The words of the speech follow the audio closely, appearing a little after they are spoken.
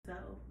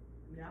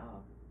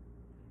y'all,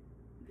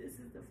 this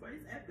is the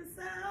first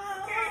episode.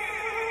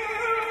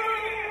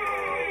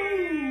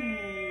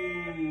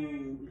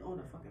 We on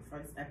the fucking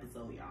first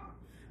episode, y'all.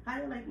 How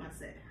you like my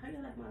set? How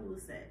you like my little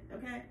set?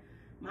 Okay,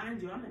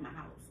 mind you, I'm in my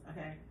house.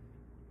 Okay,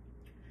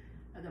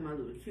 I got my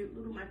little cute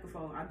little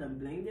microphone. I done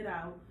blinged it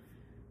out.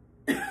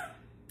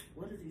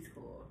 What is these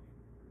called?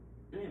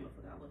 Damn, I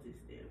forgot what these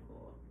stand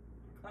called.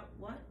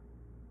 What?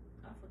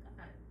 I forgot.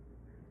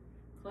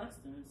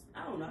 Clusters?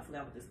 I don't know. I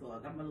forgot what this called.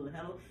 I got my little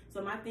Hello.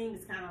 So my theme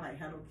is kind of like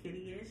Hello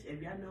Kitty-ish.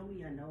 If y'all know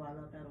me, I know I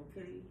love Hello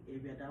Kitty.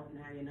 If you don't,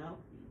 now you know.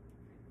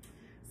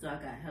 So I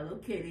got Hello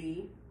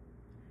Kitty,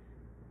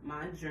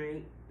 my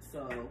drink.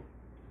 So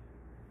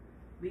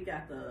we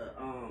got the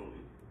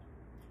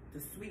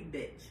Sweet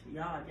Bitch.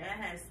 Y'all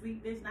had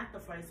Sweet Bitch, not the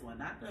first one,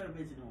 not the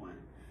original one.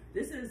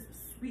 This is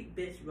Sweet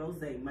Bitch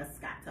Rosé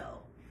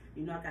Moscato.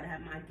 You know I gotta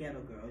have my ghetto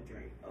girl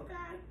drink,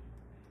 okay?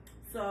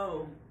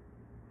 So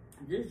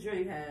this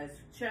drink has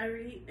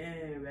cherry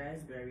and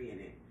raspberry in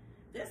it.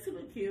 That's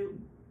super cute.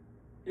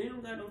 It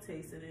don't got no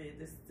taste in it.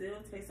 It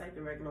still tastes like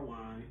the regular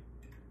wine.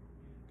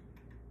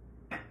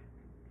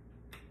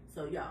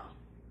 So y'all,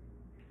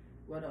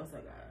 what else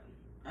I got?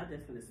 I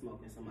just finished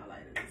smoking, so my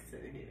lighter is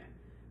sitting here.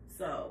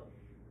 So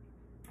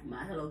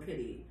my Hello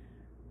Kitty.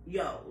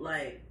 Yo,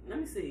 like, let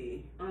me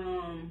see.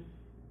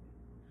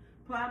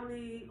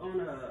 Probably on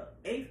the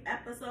 8th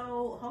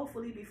episode,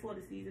 hopefully before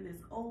the season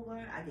is over,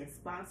 I get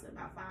sponsored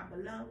by Five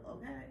Below,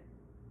 okay?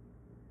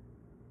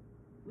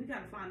 We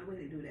gotta find a way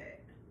to do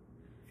that.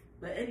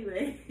 But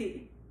anyway,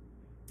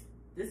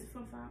 this is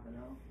from Five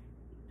Below.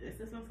 This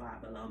is from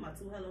Five Below, my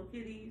two Hello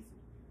Kitties.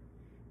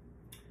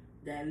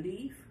 That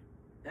leaf,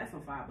 that's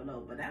from Five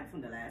Below, but that's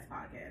from the last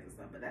podcast and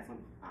stuff, but that's from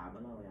Five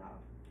Below,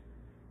 y'all.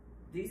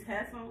 These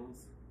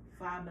headphones,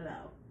 Five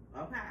Below,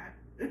 okay?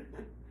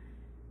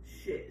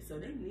 Shit, so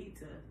they need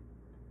to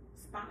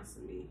sponsor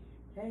me.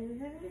 Hey,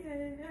 hey,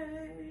 hey,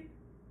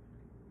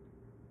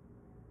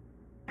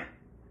 hey.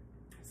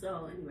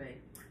 So anyway,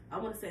 I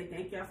want to say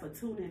thank y'all for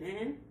tuning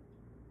in.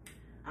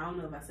 I don't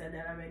know if I said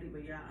that already,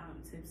 but y'all,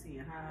 I'm tipsy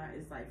and high.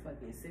 It's like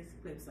fucking 6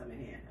 clips up in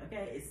here,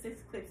 okay? It's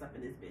 6 clips up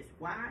in this bitch.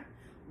 Why?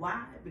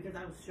 Why? Because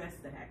I was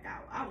stressed the heck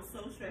out. I was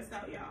so stressed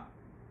out, y'all.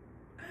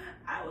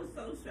 I was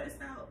so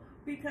stressed out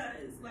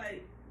because,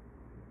 like,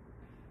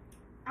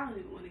 I don't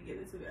even want to get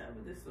into it. I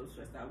was just so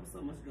stressed out. There was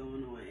so much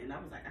going on. And I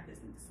was like, I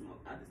just need to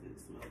smoke. I just need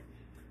to smoke.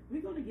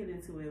 We're going to get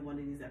into it in one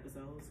of these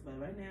episodes. But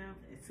right now,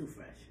 it's too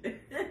fresh.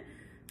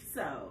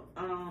 So,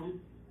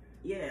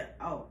 yeah.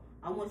 Oh,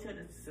 I want you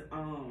to,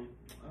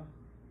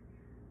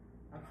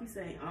 I keep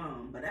saying,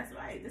 but that's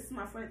right. This is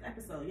my first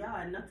episode.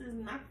 Y'all,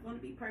 nothing's not going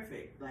to be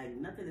perfect. Like,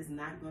 nothing is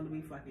not going to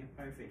be fucking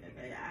perfect.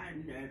 Okay,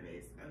 I'm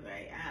nervous.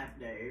 Okay,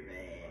 I'm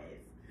nervous.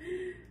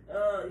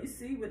 You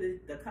see what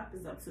the cup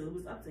is up to. It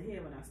was up to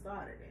here when I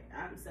started it.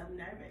 I'm so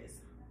nervous.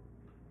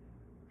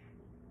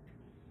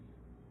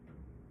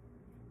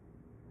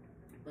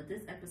 But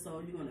this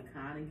episode, you're going to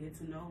kind of get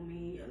to know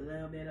me a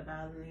little bit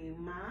about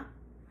Lima.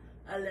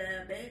 A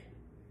little bit.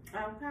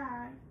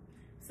 Okay.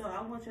 So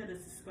I want you to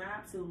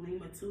subscribe to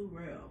Lima 2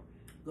 Real.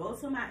 Go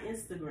to my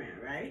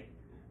Instagram, right?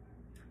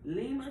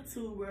 Lima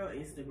 2 Real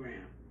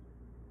Instagram.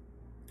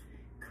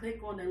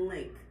 Click on the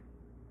link.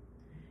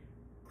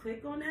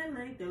 Click on that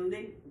link. The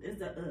link is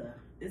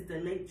the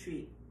link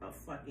tree of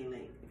fucking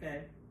link,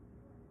 okay?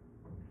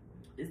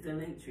 It's the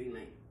link tree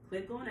link.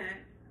 Click on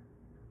that,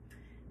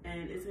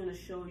 and it's gonna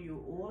show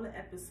you all the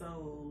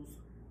episodes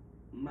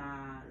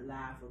my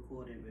live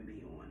recording will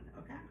be on,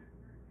 okay?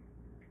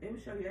 It will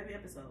show you every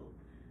episode,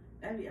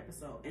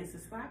 and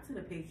subscribe to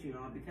the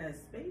Patreon because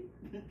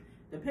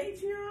the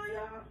Patreon,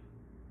 y'all,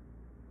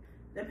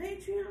 the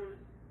Patreon,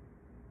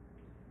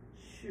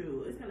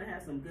 shoot, it's gonna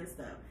have some good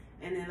stuff.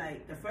 And then,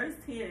 like, the first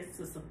tier is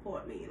to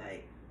support me.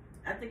 Like,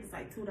 I think it's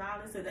like $2.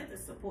 So that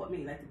just support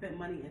me. Like, to put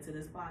money into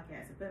this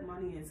podcast. To put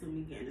money into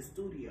me getting the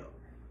studio.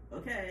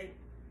 Okay?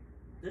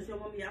 Does you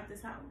want me out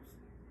this house?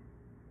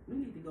 We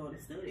need to go in the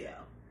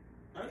studio.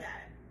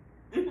 Okay?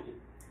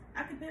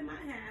 I can pay my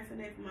half and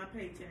then for my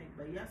paycheck.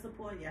 But y'all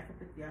support, y'all can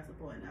put y'all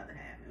support another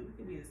half. And we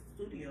can be in the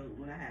studio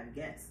when I have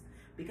guests.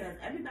 Because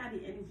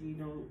everybody energy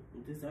don't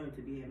deserve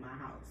to be in my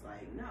house.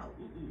 Like, no.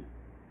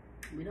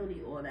 We don't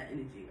need all that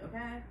energy.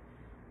 Okay?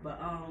 But,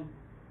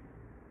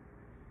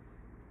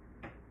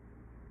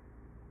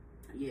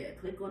 yeah,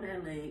 click on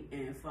that link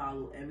and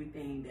follow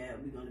everything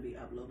that we're going to be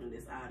uploading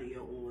this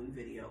audio on,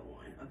 video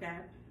on, okay?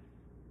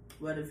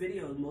 Well, the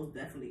video is most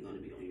definitely going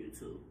to be on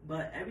YouTube.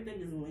 But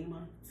everything is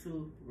Lima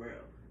 2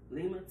 Real.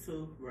 Lima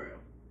 2 Real.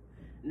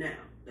 Now,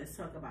 let's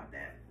talk about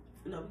that.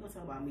 No, we're going to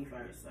talk about me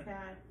first,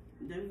 okay?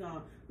 Then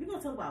we're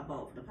gonna talk about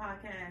both, the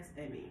podcast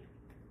and me.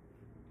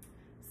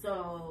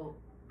 So,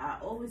 I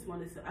always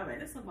wanted to, all right,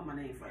 let's talk about my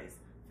name first.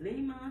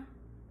 Lima,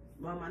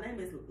 well, my name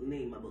is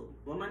Lima, boo.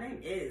 Well, my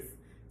name is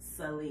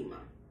Salima.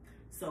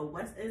 So,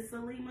 what is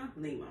Salima?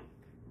 Lima.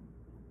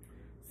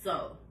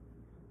 So,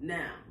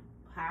 now,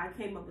 how I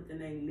came up with the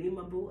name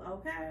Lima Boo,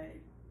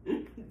 okay?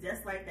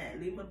 Just like that,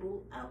 Lima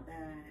Boo,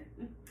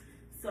 okay?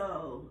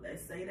 So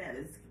let's say that.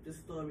 Let's keep the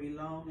story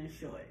long and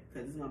short,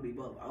 because it's gonna be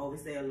both. I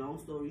always say a long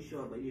story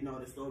short, but you know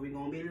the story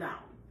gonna be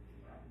long.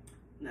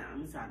 Nah,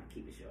 I'm trying to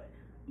keep it short.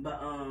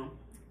 But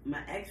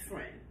my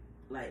ex-friend,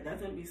 like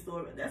that's gonna be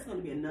story. That's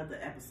gonna be another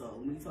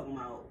episode. We talking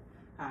about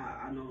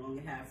how I no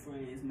longer have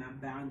friends, my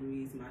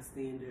boundaries, my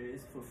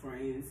standards for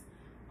friends.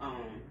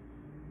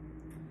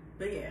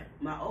 But yeah,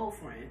 my old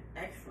friend,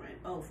 ex-friend,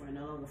 old friend,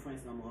 no longer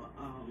friends no more.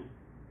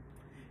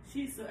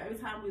 So every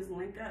time we was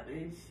linked up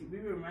and we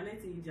were running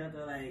to each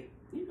other, like,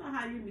 you know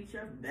how you meet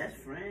your best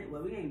friend?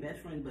 Well, we ain't best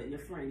friends, but your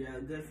friend, you're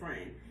a good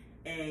friend.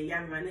 And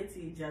y'all run into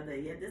each other,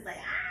 you're just like,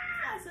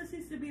 ah! So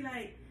she should be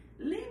like,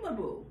 Lima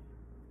boo.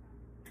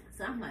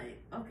 So I'm like,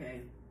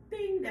 okay,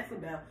 ding, that's a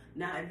bell.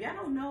 Now, if y'all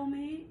don't know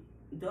me,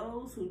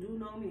 those who do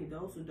know me,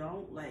 those who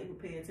don't, like, who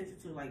pay attention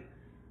to, like,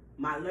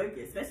 my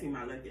lurkers, especially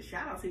my lurkers,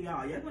 shout out to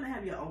y'all. You're going to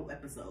have your own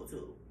episode,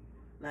 too.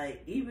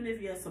 Like, even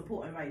if you're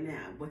supporting right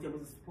now, but you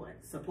was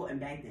supporting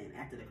back then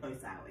after the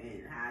curse out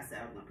and how I said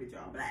I was going to put you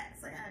on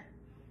blast. Like,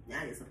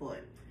 now you're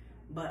supporting.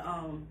 But,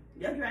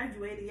 you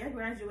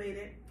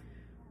graduated.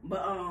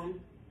 But,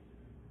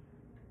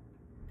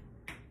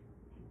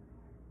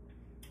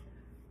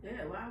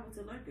 yeah, why I went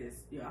to Lurkers?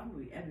 Yo, I'm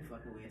gonna be every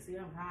fucking way. See,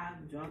 I'm high,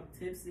 drunk,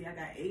 tipsy. I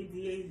got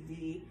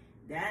ADHD.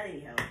 That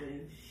ain't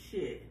helping.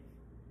 Shit.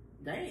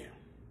 Damn.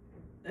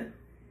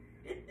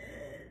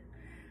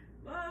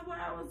 Why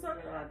I was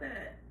talking about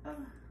that?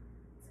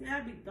 See,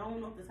 I be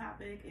throwing off the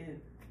topic, and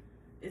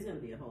it's gonna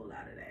be a whole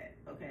lot of that.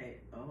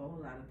 Okay, a whole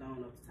lot of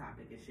throwing off the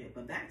topic and shit.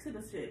 But back to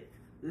the shit,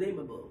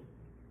 Lima Boo.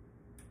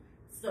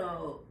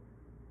 So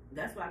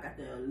that's where I got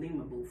the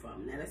Lima Boo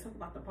from. Now let's talk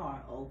about the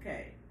part.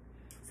 Okay.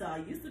 So I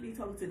used to be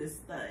talking to this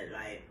stud,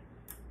 right?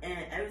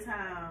 And every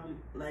time,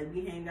 like,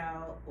 we hang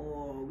out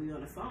or we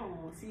on the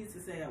phone, she used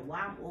to say, why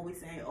I'm always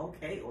saying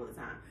okay all the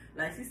time.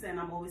 Like, she's saying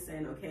I'm always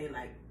saying okay,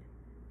 like,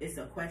 it's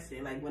a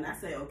question. Like, when I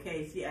say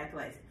okay, she act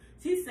like,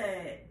 she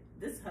said,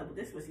 this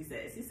is what she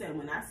said. She said,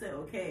 when I say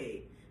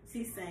okay,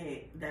 she's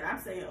saying that I'm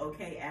saying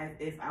okay as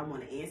if I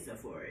want to answer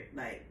for it.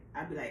 Like,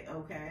 I'd be like,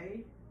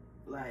 okay.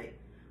 Like,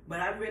 but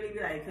I really be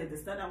like, because the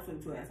stuff I was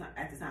talking to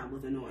at the time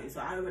was annoying.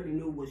 So I already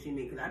knew what she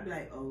meant. Because I'd be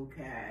like,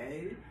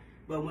 okay.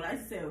 But when I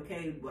used to say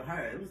okay with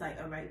her, it was like,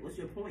 all right, what's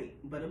your point?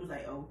 But it was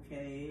like,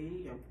 okay,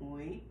 your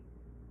point.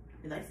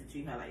 And I used to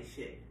treat her like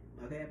shit.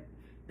 Okay?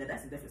 But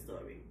that's a different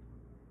story.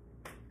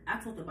 I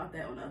talked about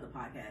that on the other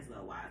podcast,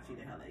 though, why I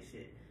treated her like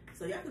shit.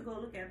 So y'all could go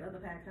look at the other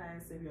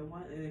podcasts if you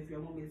want. If you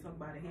want me to talk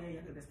about it here,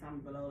 y'all could just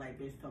comment below, like,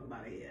 bitch, talk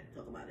about it here.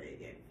 Talk about it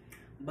again.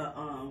 But,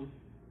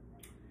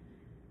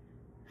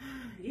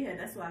 yeah,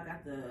 that's where I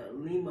got the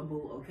Lima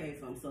Boo okay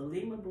from. So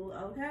Lima Boo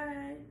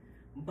okay,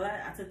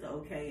 but I took the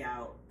okay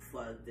out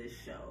for this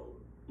show,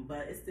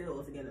 but it's still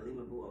altogether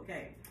Lima Boo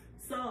okay.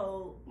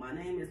 So my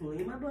name is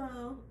Lima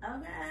Boo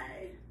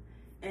okay,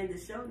 and the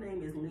show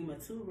name is Lima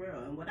Too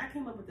Real. And what I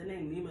came up with the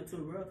name Lima Too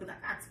Real because I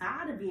got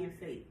tired of being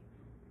fake,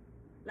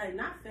 like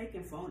not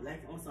faking phone,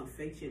 like on some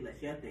fake shit that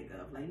y'all think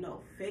of, like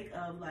no fake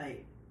of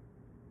like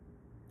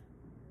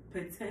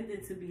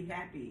pretending to be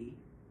happy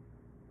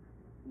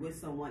with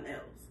someone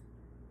else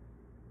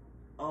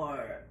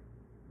or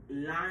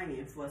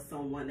lying for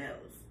someone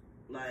else,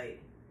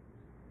 like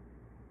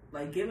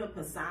give a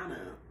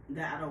persona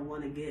that I don't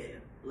want to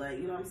give, like,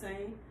 you know what I'm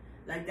saying,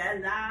 like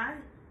that lie,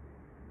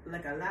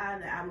 like a lie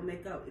that I would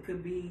make up. It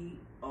could be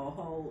a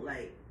whole,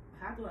 like,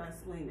 how do I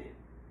explain it?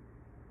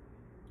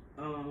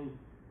 I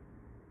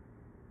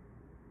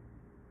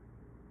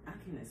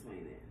can't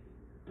explain it.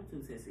 I'm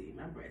too tipsy.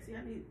 My brain, see,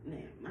 I need,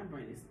 man, my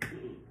brain is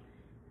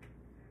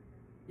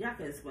y'all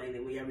can explain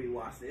it when y'all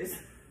rewatch this.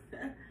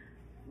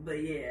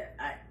 But yeah,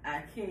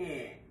 I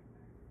can't.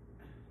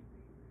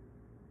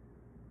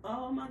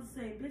 Oh, I'm about to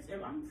say, bitch,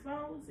 if I'm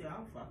froze, yeah,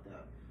 I'm fucked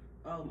up.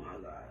 Oh my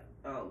god.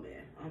 Oh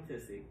man, I'm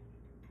tipsy.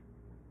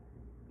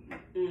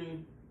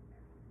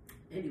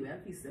 Anyway, I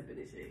keep sipping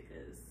this shit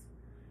because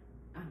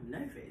I'm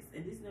nervous,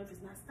 and this nerve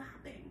is not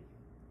stopping.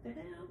 The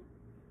hell?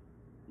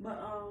 But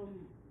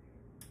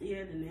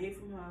yeah, the name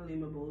from her,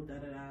 Lima Boo,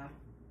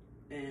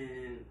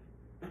 and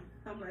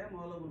I'm like, I'm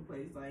all over the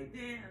place. Like,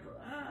 damn,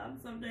 I'm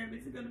so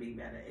nervous. It's gonna be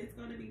better. It's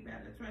gonna be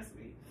better. Trust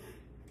me.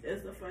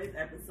 It's the first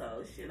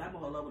episode. Shit, I'm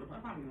all over the place.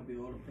 I'm probably gonna be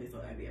all over the place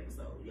on every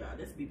episode. Y'all,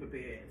 just be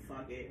prepared.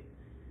 Fuck it.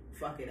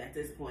 Fuck it at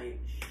this point.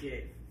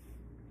 Shit.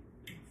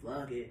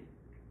 Fuck it.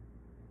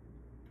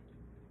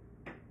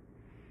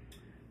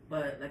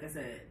 But like I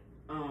said,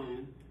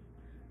 I'm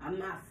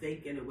not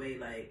fake in a way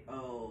like,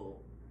 oh,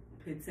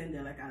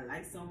 pretending like I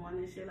like someone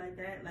and shit like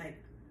that.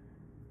 Like,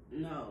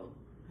 no.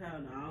 Hell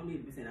no, I don't need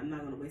to pretend. I'm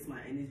not gonna waste my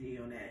energy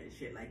on that and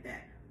shit like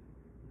that.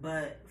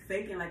 But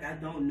faking like I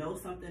don't know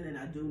something and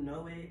I do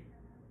know it,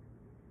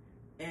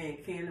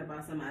 and caring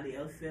about somebody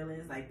else's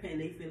feelings, like putting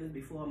their feelings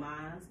before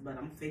mine, but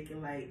I'm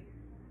faking like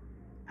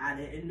I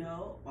didn't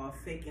know, or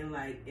faking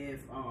like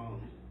if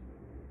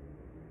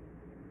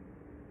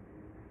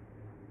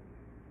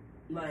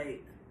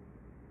like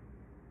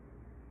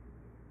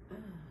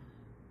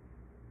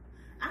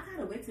I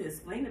gotta wait to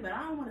explain it, but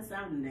I don't want to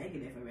sound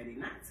negative already.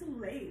 Not too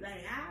late.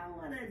 Like, I don't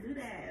want to do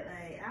that.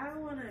 Like, I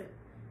don't want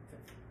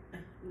to.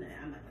 Nah,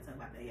 I'm not gonna talk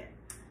about that yet.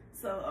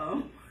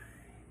 So,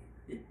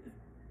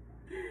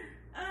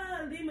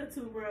 Lima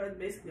 2 real is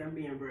basically I'm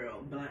being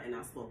real, blunt, and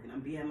outspoken.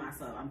 I'm being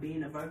myself. I'm being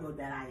the Virgo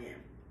that I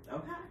am.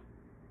 Okay?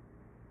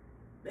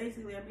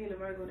 Basically, I'm being the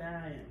Virgo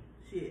that I am.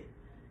 Shit.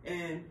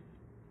 And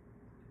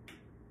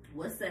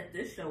what set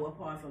this show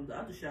apart from the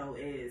other show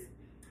is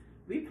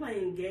we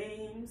playing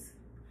games.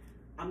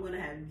 I'm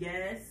gonna have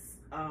guests.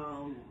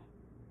 I'm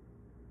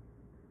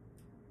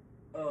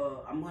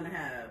gonna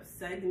have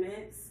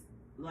segments.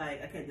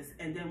 Like, okay,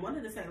 and then one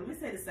of the segments,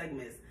 let me say the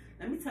segments.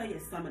 Let me tell you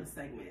some of the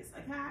segments,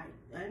 okay? I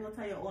ain't gonna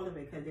tell you all of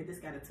it because they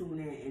just gotta tune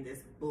in and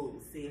just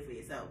boom, see it for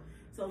yourself.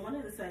 So one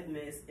of the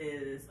segments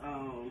is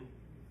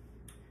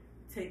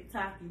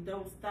TikTok, You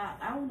Don't Stop.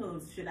 I don't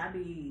know, should I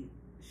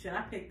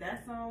pick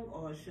that song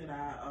or should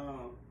I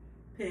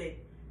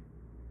pick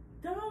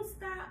Don't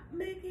Stop,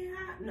 Make It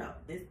Hot? No,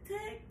 it's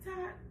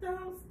TikTok,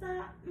 Don't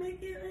Stop,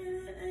 Make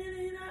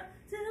It Up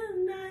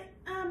Tonight.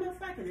 I'm a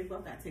fucker. They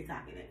both got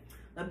TikTok in it.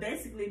 But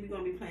basically, we're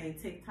going to be playing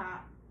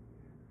TikTok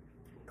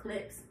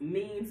clips,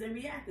 memes, and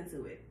reacting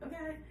to it.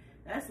 Okay?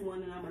 That's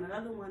one of them. And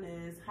another one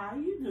is How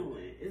You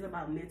Doing? It's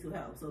about mental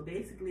health. So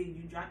basically,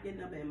 you drop your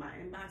number in my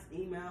inbox,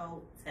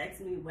 email, text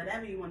me,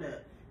 whatever you want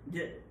to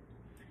do.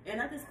 And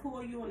I just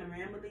call you on a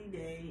rambly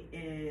day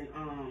and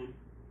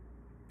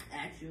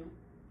ask you,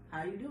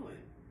 how you doing?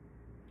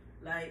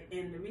 Like,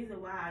 and the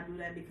reason why I do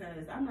that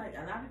because I'm like,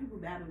 a lot of people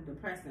battle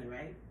depressing,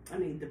 right?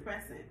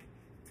 Depressing.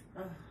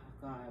 Oh,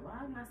 God, why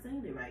am I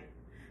saying it right?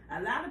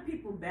 A lot of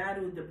people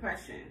battle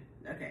depression.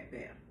 Okay,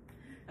 bam.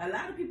 A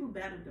lot of people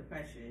battle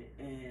depression,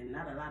 and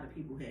not a lot of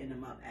people hitting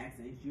them up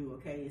asking, is you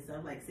okay? And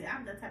stuff like, see,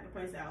 I'm the type of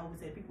person I always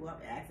say people up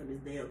and ask them, is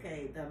they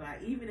okay?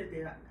 Like, even if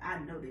they're, I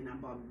know they're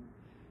not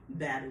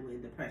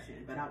battling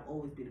depression, but I'll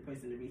always be the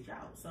person to reach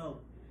out.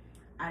 So,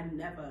 I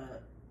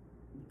never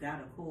got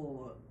a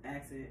call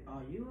asking,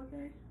 are you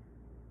okay?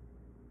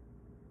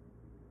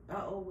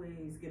 I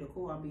always get a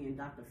call, I'll be in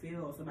Dr.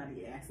 Phil or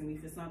somebody asking me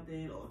for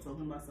something or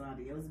talking about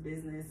somebody else's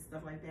business,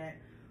 stuff like that.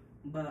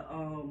 But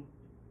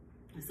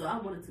so I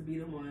wanted to be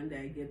the one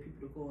that get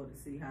people to call to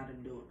see how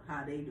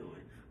they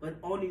doing. But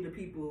only the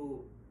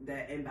people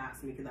that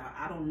inbox me, because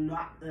I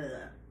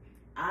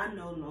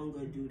no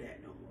longer do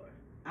that no more.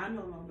 I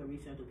no longer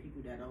reach out to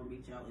people that don't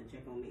reach out and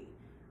check on me.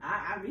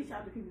 I reach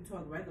out to people to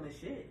talk regular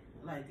shit,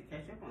 like to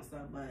catch up on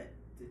stuff, but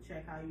to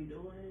check how you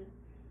doing,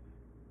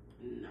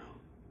 no.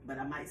 But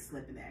I might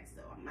slip and ask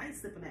though.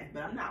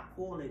 But I'm not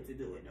calling to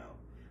do it though.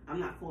 I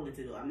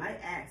might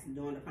ask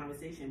during the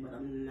conversation, but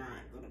I'm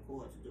not gonna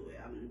call to do it.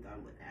 I'm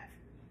done with that.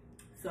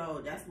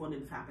 So that's one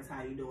of the topics,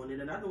 how you doing.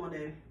 And another one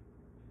there,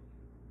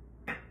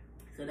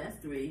 so that's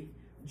 3.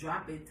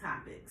 Drop it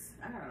topics.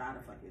 I got a lot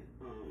of fucking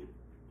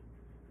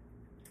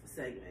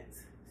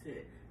segments.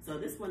 Shit. So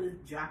this one is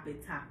Drop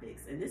It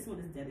Topics. And this one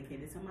is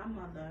dedicated to my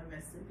mother.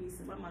 Rest in peace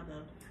to my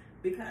mother.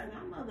 Because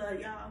my mother,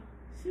 y'all,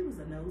 she was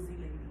a nosy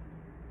lady.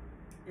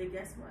 And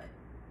guess what?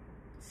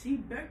 She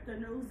birthed a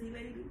nosy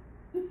lady.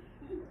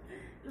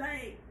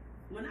 Like,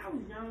 when I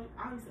was young,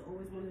 I used to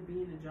always want to be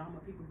in the drama,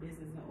 people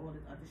business, and all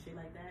this other shit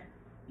like that.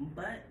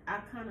 But I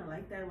kind of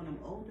like that when I'm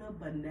older,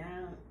 but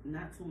now,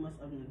 not too much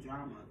of the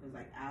drama. Because,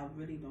 like, I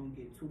really don't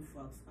get too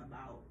fucks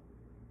about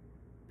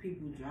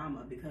people's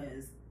drama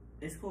because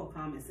it's called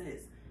common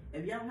sense.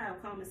 If y'all don't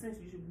have common sense,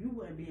 you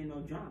wouldn't be in no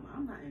drama.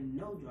 I'm not in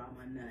no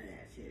drama, none of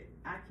that shit.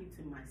 I keep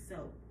to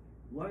myself.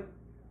 Work,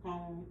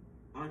 home,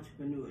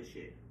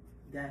 entrepreneurship.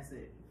 That's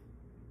it.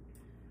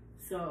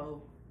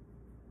 So,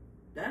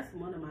 that's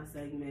one of my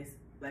segments.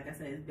 Like I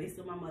said, it's based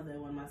on my mother,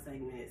 and one of my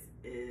segments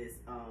is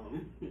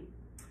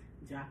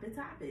Drop It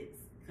Topics.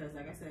 Because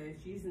like I said,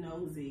 she's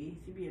nosy.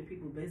 She be in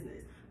people's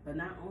business. But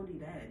not only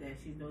that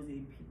she's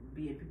nosy,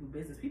 be in people's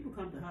business. People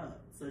come to her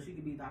so she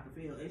can be Dr.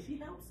 Phil, and she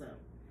helps them.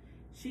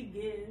 She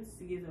gives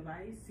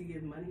advice, she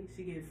gives money,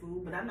 she gives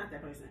food, but I'm not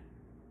that person.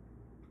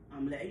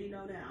 I'm letting you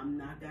know that I'm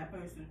not that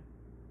person.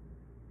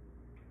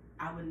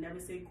 I would never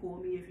say, call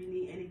me if you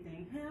need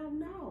anything. Hell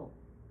no.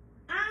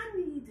 I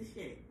need the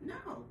shit.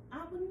 No,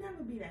 I would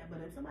never be that. But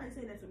if somebody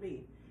say that to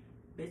me,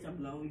 bitch, I'm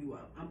blowing you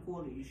up. I'm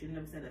calling you. You should have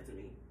never said that to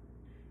me.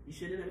 You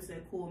should have never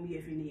said, call me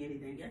if you need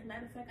anything. As a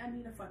matter of fact, I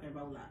need a fucking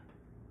roll up.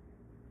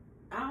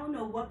 I don't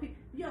know what people,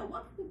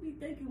 what people be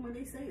thinking when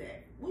they say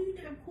that. What do you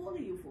think I'm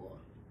calling you for?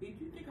 Do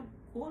you think I'm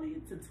calling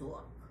you to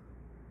talk?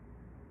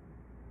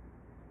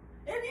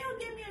 If you don't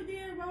give me a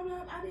damn roll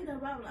up, I need a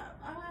roll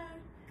up,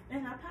 alright?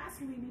 And I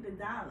possibly need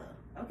 $1,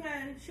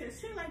 okay?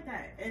 Shit like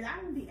that. And I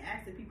don't be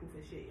asking people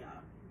for shit,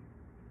 y'all.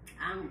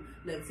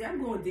 Look, see,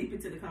 I'm going deep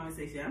into the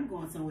conversation. I'm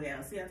going somewhere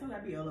else. See, I told you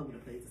I'd be all over the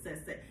place. It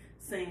says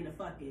saying the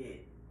fucking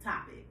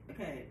topic,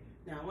 okay?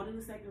 Now, one of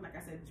the segments, like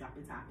I said,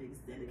 Dropping Topics,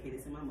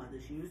 dedicated to my mother.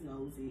 She was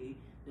nosy,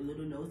 the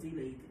little nosy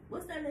lady.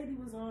 What's that lady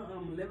was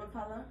on, Liver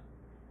Color?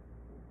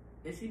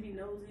 Did she be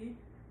nosy?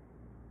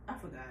 I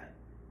forgot.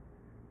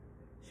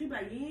 She be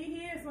like, you ain't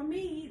hear from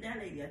me. That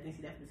lady, I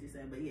think that's what she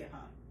said, but yeah,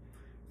 her.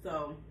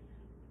 So,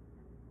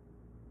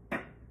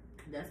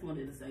 that's one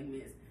of the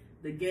segments.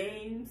 The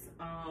games,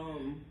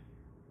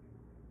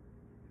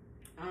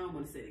 I don't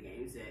want to say the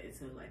games yet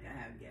until like I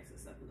have guests and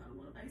stuff. Because I don't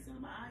want to like sell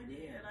my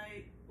idea.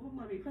 Like, I'm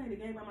gonna be playing the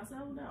game by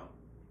myself? No.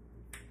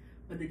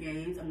 But the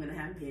games, I'm gonna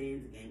have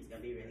games. The game's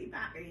gonna be really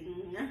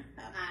popping.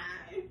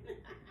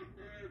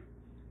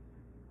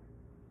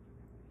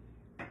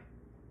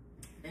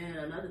 And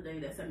another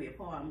thing that set me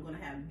apart, I'm gonna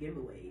have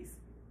giveaways.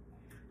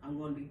 I'm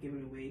gonna be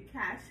giving away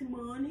cash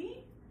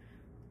money.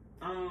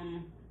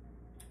 Not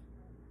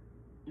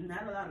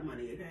a lot of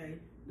money, okay?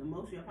 The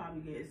most you'll probably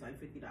get is like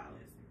 $50.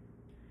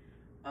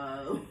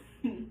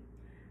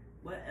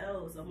 What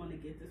else? I want to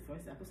get this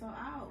first episode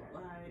out.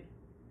 Like,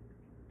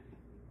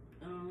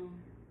 I don't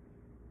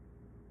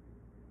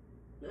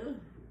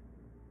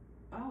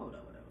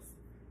know what else.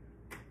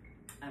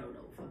 I don't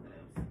know what fucking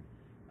else.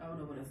 I don't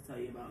know what else to tell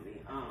you about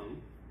me.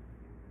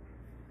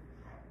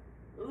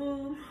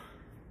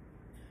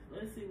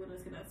 Let's see, what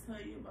else can I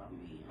tell you about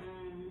me?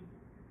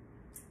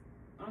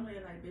 I don't know,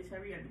 you're like, bitch,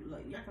 hurry up.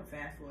 Look, y'all can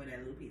fast forward that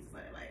little piece.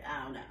 Like,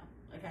 I don't know,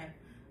 okay?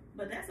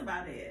 But that's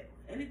about it.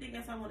 Anything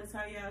else I want to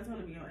tell y'all is going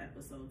to be on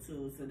episode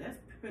 2. So that's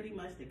pretty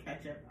much the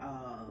catch up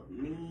of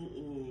me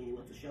and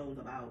what the show is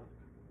about.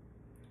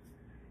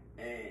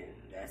 And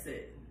that's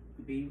it.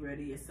 Be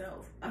ready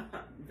yourself.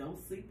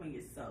 Don't sleep on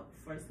yourself.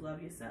 First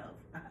love yourself.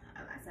 I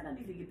said I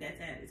need to get that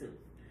tatted too.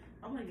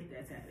 I want to get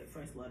that tatted.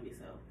 First love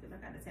yourself. Because I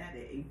got a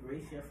tatted.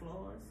 Embrace your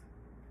flaws.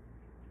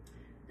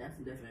 That's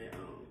a different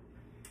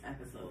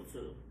episode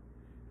too.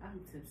 I'm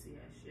tipsy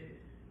as shit.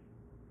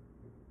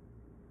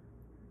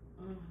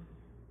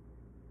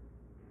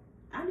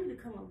 I need to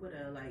come up with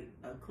a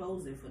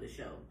closing for the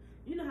show.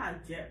 You know how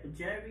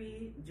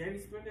Jerry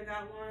Springer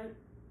got one?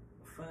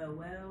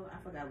 Farewell. I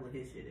forgot what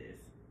his shit is.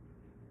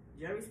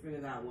 Jerry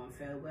Springer got one.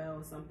 Farewell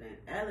or something.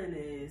 Ellen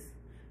is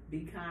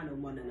be kind to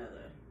one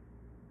another.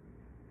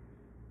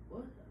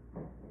 What?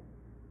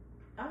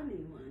 I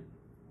need one.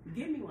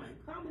 Give me one.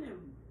 Comment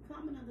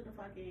under the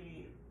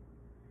fucking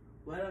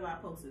whatever I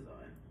post is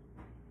on.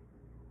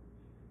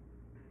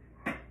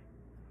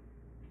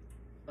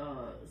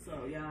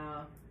 So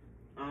y'all,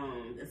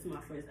 this is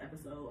my first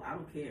episode. I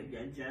don't care if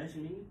y'all judge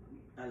me.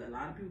 A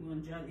lot of people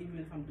gonna judge even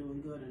if I'm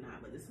doing good or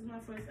not. But this is my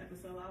first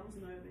episode. I was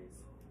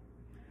nervous.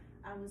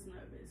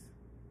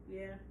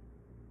 Yeah.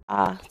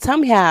 Tell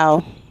me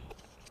how.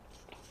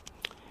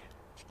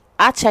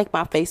 I check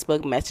my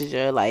Facebook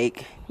Messenger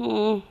like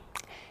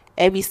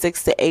every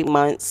 6 to 8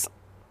 months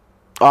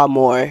or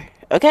more.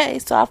 Okay,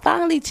 so I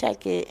finally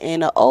check it,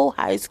 and an old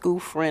high school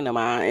friend of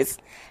mine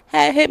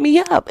had hit me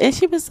up, and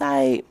she was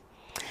like,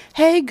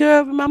 "Hey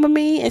girl, remember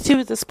me?" And she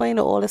was explaining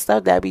all the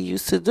stuff that we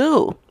used to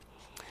do.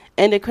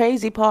 And the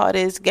crazy part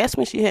is, guess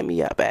when she hit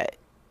me up at?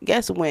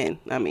 Guess when?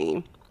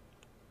 And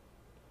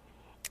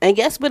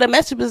guess where the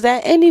message was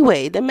at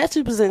anyway? The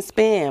message was in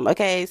spam.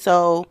 Okay,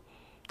 so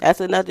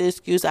that's another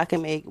excuse I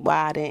can make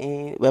why I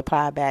didn't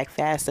reply back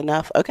fast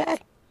enough. Okay,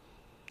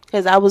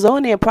 because I was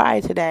on there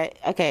prior to that.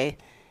 Okay,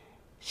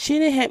 she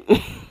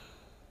didn't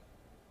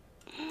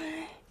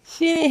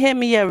hit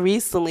me up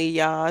recently,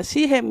 y'all.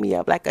 She hit me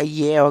up like a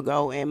year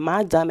ago, and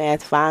my dumb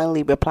ass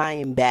finally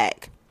replying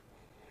back.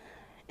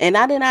 And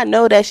I did not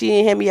know that she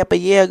didn't hit me up a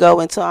year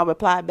ago until I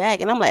replied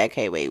back. And I'm like,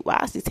 okay, wait, why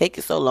is she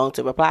taking so long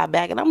to reply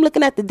back? And I'm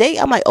looking at the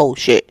date. I'm like, oh,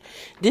 shit,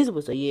 this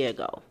was a year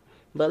ago.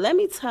 But let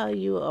me tell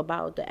you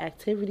about the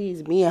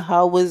activities me and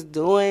her was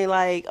doing.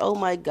 Like, oh,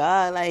 my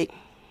God. Like,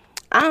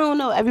 I don't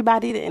know.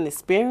 Everybody didn't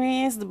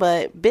experience,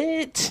 but,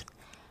 bitch,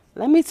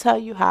 let me tell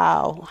you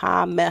how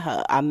I met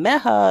her. I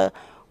met her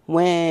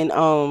when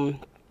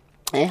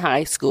in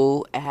high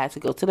school. I had to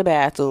go to the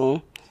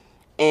bathroom,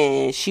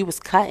 and she was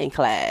cutting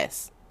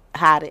class.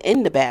 Hiding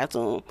in the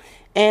bathroom,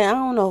 and I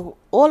don't know.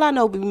 All I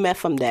know, we met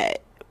from that,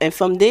 and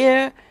from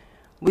there,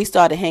 we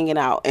started hanging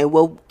out. And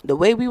the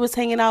way we was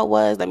hanging out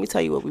was, let me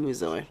tell you what we was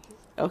doing.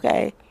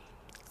 Okay,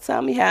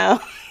 tell me how.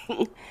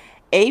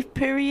 8th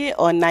period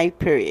or 9th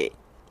period,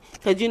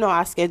 because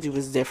our schedule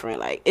was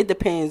different. Like, it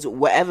depends.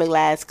 Whatever was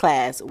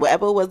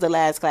the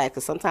last class.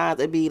 Because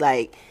sometimes it'd be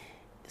like,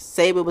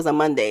 say it was a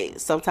Monday.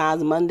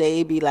 Sometimes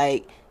Monday it'd be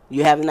like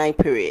you have a 9th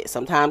period.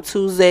 Sometimes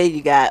Tuesday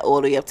you got all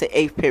the way up to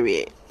 8th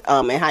period.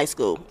 In high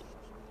school.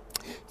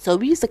 So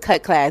we used to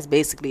cut class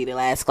basically the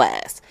last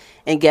class.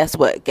 And guess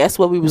what? Guess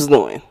what we was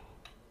doing?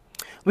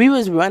 We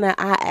was running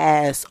our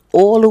ass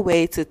all the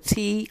way to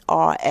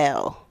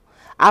TRL.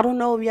 I don't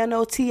know if y'all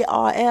know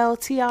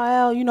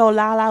TRL,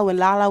 Lala, when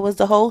Lala was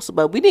the host.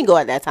 But we didn't go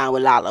at that time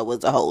when Lala was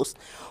the host.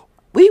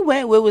 We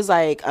went where it was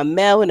like a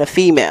male and a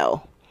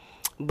female.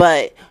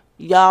 But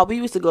y'all, we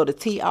used to go to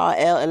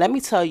TRL, and let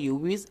me tell you,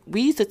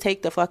 we used to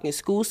take the fucking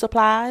school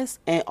supplies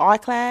and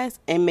art class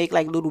and make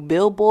like little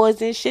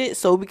billboards and shit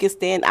so we could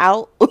stand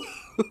out.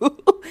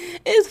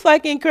 It's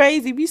fucking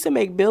crazy. We used to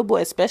make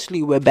billboards,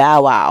 especially with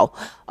Bow Wow.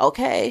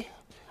 Okay,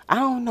 I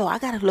don't know. I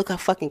gotta look up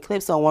fucking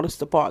clips on One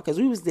Us Apart because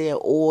we was there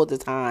all the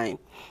time.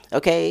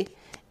 Okay,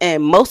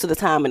 and most of the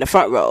time in the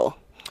front row.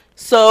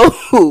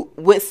 So,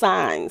 with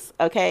signs,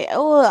 okay?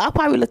 Oh, I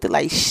probably looked at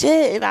like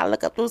shit if I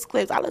look up those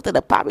clips. I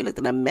probably looked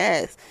at a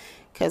mess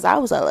because I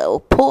was a little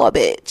poor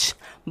bitch.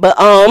 But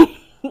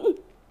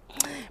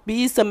We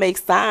used to make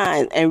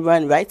signs and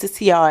run right to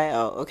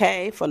TRL,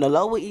 okay? From the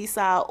Lower East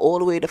Side all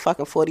the way to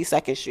fucking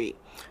 42nd Street.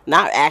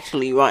 Not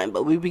actually run,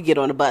 but we would get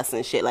on the bus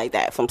and shit like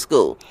that from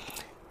school.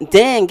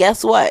 Then,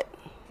 guess what?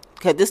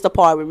 Because this the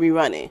part where we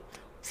running.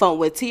 From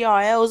where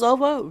TRL is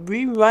over,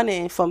 we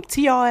running from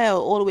TRL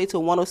all the way to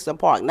 106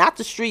 Park. Not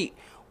the street,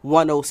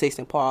 106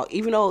 Park.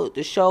 Even though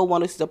the show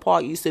 106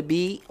 Park used to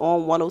be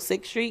on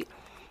 106th Street,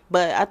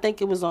 but I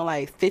think it was on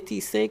like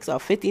 56 or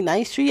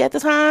 59th Street at the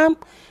time.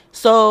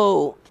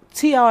 So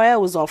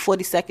TRL was on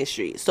 42nd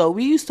Street. So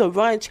we used to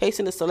run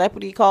chasing the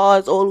celebrity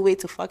cars all the way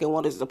to fucking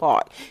Wonderster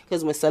Park.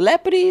 Because when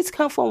celebrities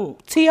come from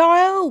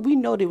TRL, we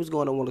know they was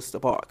going to Wonderster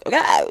Park.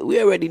 Okay?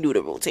 We already knew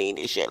the routine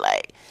and shit.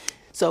 Like,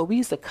 so we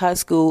used to cut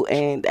school,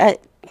 and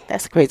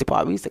that's the crazy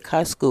part. We used to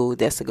cut school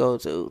just to go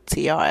to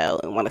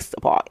TRL and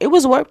Wonderster Park. It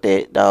was worth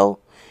it, though.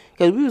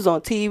 Because we was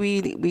on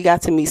TV, we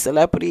got to meet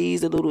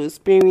celebrities, a little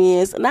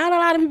experience. Not a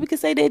lot of people can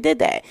say they did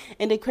that.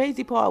 And the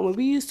crazy part, when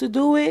we used to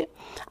do it,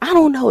 I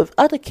don't know if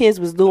other kids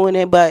was doing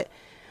it, but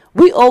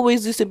we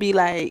always used to be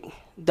like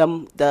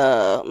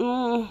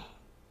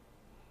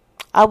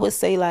I would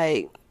say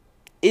like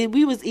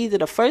we was either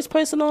the first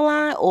person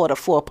online or the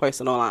fourth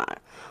person online.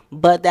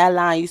 But that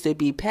line used to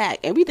be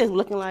packed. And we just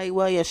looking like,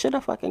 well, you should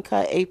have fucking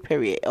cut a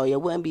period or you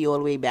wouldn't be all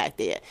the way back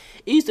there.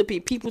 It used to be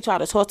people try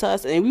to talk to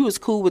us and we was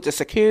cool with the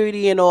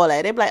security and all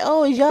that. They be like,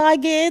 oh, is y'all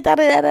again? Da,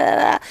 da, da, da,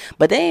 da.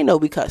 But they ain't know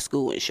we cut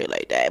school and shit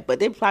like that. But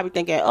they probably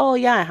thinking, oh,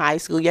 y'all in high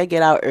school. Y'all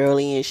get out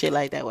early and shit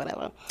like that,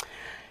 whatever.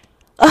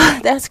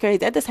 That's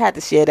crazy. I just had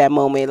to share that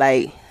moment.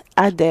 Like,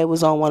 our dad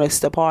was on one of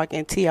the park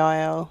in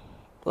TRL.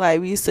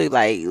 Like, we used to,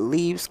 like,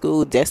 leave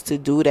school just to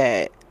do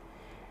that.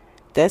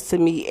 That's to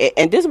me,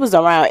 and this was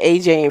around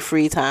AJ and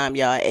Free time,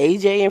 y'all.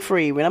 AJ and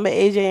Free. Remember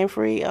AJ and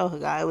Free? Oh,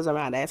 God, it was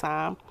around that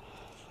time.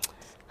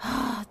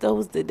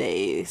 Those the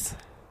days.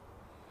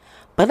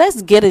 But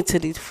let's get into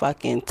these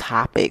fucking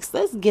topics.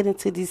 Let's get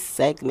into these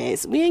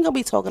segments. We ain't gonna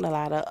be talking a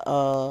lot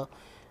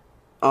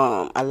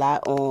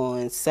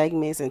on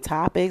segments and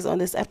topics on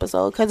this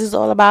episode because it's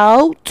all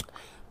about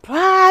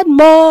Pride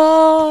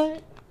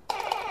Month.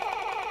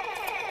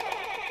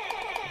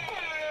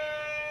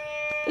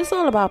 It's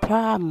all about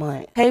Pride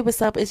Month. Hey,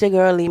 what's up? It's your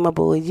girl Lima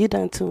Boo. You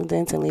done tuned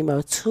in to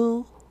Lima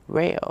Too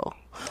Real.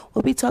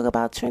 Where we talk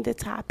about trending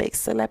topics,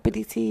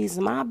 celebrity teas,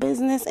 my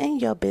business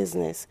and your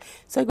business.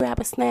 So grab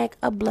a snack,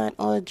 a blunt,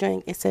 or a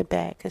drink and sit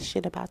back because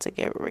shit about to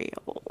get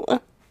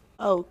real.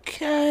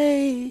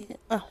 Okay.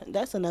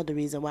 That's another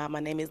reason why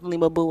my name is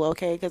Lima Boo,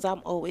 okay? Because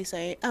I'm always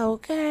saying,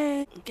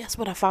 okay. Guess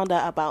what I found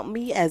out about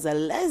me as a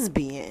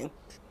lesbian?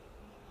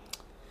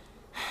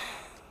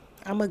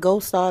 I'm a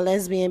Gold Star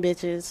lesbian,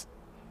 bitches.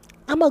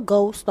 I'm a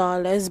Gold Star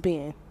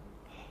lesbian.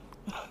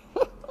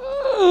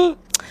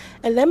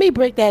 And let me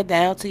break that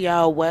down to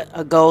y'all what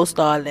a Gold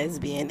Star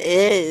lesbian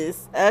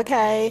is,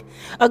 okay?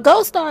 A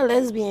Gold Star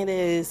lesbian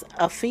is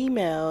a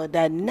female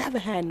that never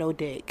had no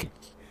dick.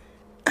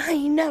 I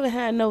ain't never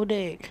had no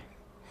dick.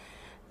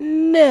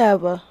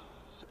 Never.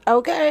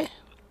 Okay?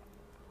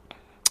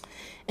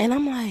 And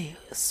I'm like,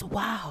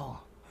 wow.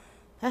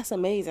 That's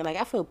amazing. Like,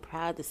 I feel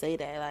proud to say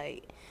that.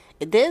 Like,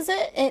 is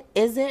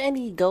there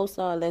any Ghost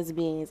Star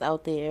lesbians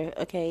out there?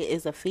 Okay,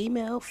 is a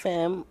female,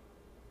 femme,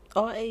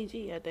 or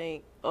AG, I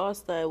think, or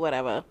stud,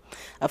 whatever.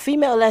 A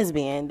female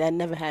lesbian that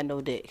never had no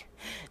dick.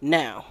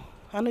 Now,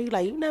 I know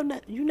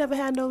you never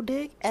had no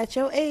dick at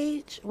your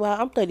age.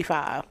 Well, I'm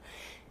 35.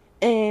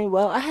 And,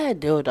 well, I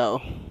had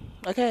dildo.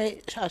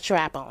 Okay, a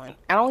strap on.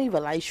 I don't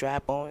even like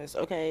strap ons,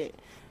 okay?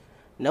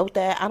 Note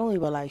that I don't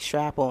even like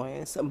strap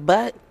ons.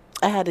 But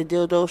I had a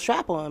dildo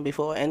strap on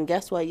before. And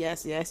guess what?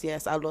 Yes.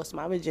 I lost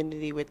my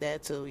virginity with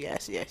that too.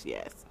 Yes.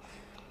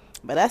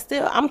 But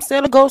I'm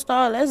still a Ghost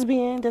Star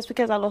lesbian. Just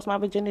because I lost my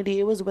virginity,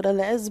 it was with a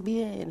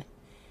lesbian.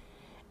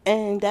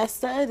 And that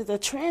stud is a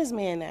trans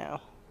man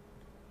now.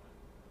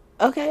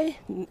 Okay,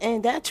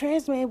 and that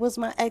trans man was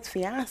my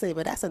ex-fiance,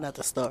 but that's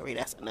another story.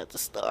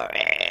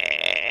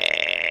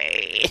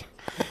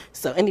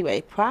 So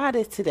anyway, prior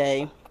to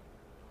today,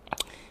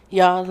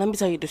 y'all, let me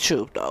tell you the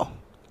truth, though.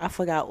 I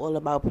forgot all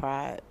about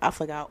Pride. I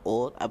forgot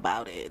all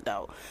about it,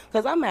 though.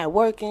 Because I'm at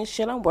work and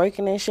shit. I'm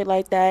working and shit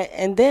like that.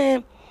 And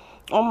then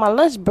on my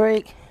lunch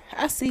break,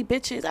 I see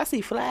bitches. I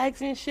see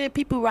flags and shit.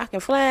 People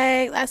rocking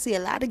flags. I see a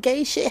lot of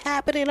gay shit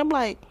happening. I'm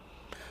like,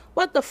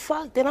 what the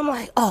fuck? Then I'm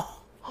like,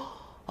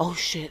 oh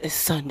shit, it's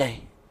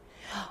Sunday.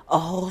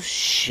 Oh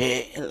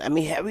shit, let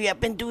me hurry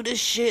up and do this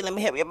shit. Let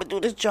me hurry up and do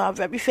this job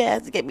very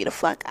fast to get me the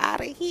fuck out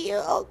of here,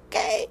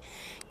 okay?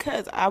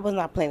 Because I was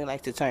not planning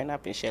like to turn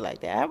up and shit like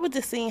that. I was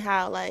just seeing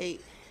how like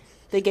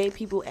the gay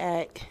people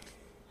act,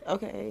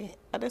 okay?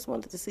 I just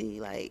wanted to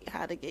see like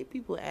how the gay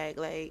people act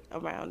like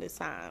around this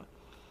time.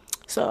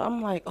 So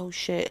I'm like, oh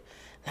shit,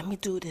 let me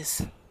do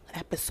this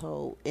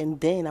episode and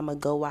then I'm gonna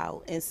go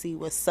out and see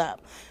what's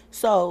up.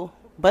 So,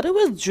 but it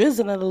was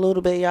drizzling a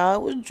little bit, y'all.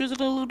 It was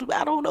drizzling a little bit.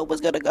 I don't know what's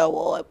gonna go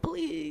on.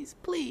 Please,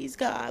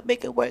 God,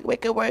 make it work,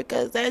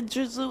 cause that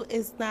drizzle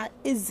is not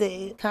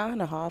easy.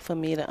 Kind of hard for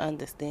me to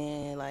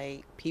understand,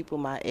 like people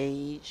my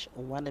age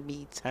want to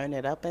be turn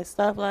it up and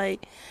stuff.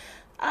 Like,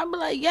 I'm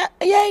like, yeah,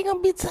 you ain't gonna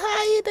be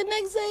tired the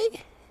next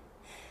day.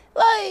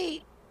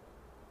 Like,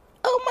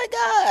 oh my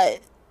God.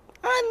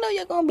 I know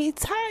you're gonna be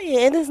tired,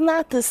 and it's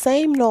not the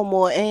same no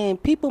more.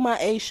 And people my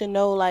age should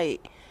know,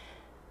 like,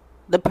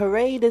 the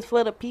parade is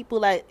for the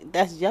people like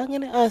that's younger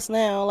than us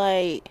now.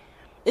 Like,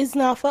 it's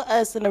not for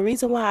us. And the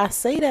reason why I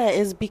say that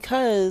is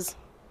because,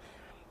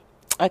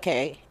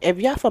 okay, if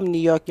y'all from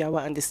New York, y'all will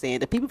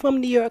understand. The people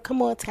from New York,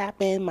 come on,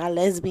 tap in. My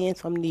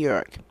lesbians from New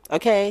York,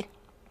 okay?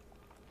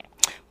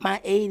 My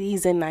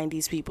 80s and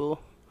 90s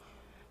people.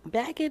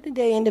 Back in the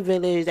day in the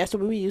village, that's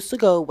where we used to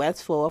go,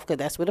 West Fourth, because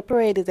that's where the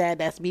parade is at.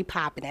 That's be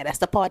popping at. That's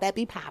the part that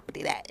be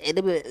popping at in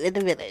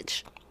the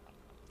village.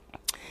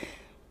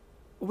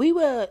 We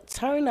would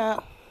turn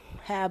up,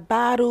 have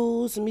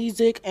bottles,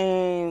 music,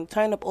 and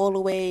turn up all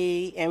the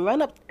way and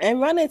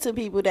run into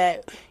people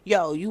that,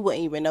 yo, you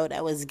wouldn't even know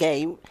that was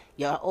gay.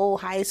 Your old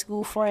high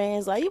school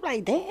friends, like, you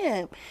like,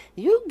 damn,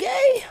 you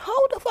gay?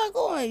 Hold the fuck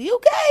on, you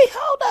gay?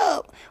 Hold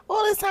up.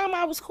 All this time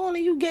I was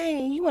calling you gay,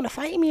 and you wanna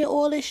fight me and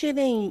all this shit,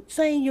 and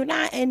saying you're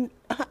not, and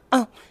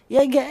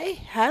you're gay.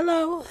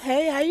 Hello,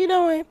 hey, how you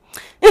doing?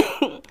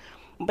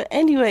 But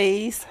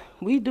anyways,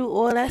 we do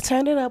all that,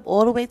 turn it up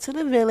all the way to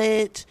the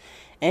village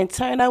and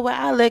turn up with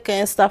our liquor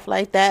and stuff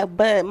like that.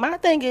 But my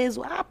thing is,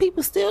 why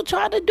people still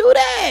try to do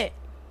that?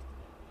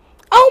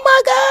 Oh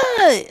my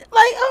God.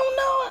 Like,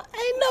 oh no,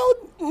 ain't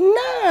no,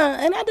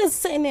 nah. And I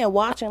just sitting there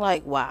watching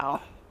like,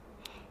 wow.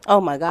 Oh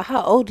my God,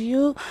 how old are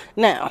you?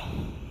 Now,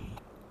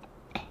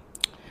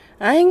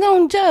 I ain't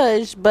gonna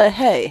judge, but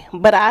hey,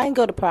 but I ain't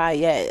go to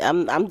Pride yet.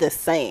 I'm just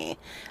saying.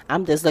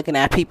 I'm just looking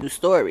at people's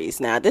stories.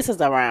 Now, this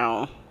is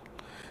around,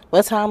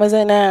 what time is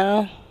it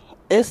now?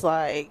 It's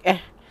like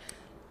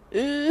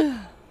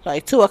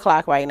 2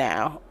 o'clock right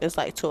now. It's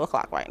like 2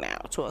 o'clock right now,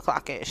 2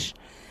 o'clock ish.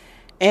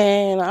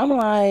 And I'm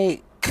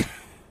like,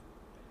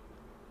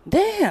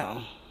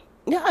 damn,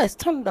 yeah, it's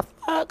turning the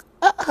fuck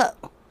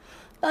up.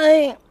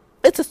 Like,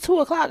 it's just 2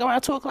 o'clock,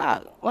 around 2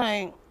 o'clock.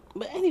 Like,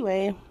 but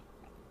anyway,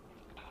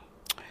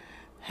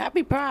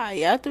 happy Pride.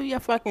 Y'all do your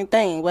fucking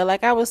thing. But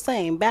like I was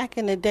saying, back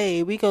in the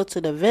day, we go to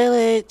the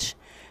village.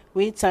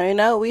 We turn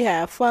up, we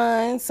have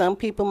fun. Some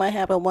people might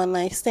have a one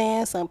night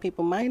stand. Some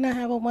people might not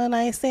have a one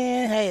night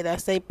stand. Hey,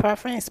 that's their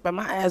preference. But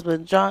my ass was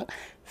drunk,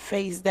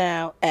 face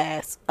down,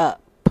 ass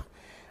up.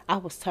 I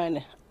was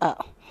turning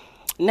up.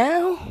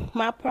 Now,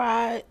 my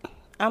pride,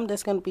 I'm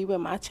just gonna be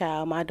with my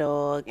child, my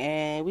dog,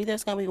 and we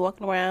just gonna be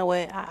walking around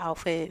with our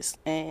outfits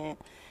and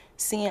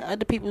seeing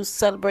other people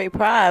celebrate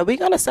pride. We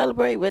gonna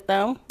celebrate with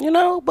them,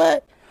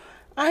 but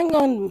I ain't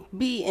gonna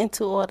be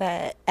into all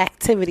that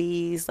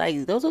activities.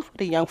 Like, those are for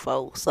the young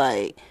folks.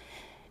 Like,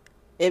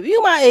 if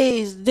you my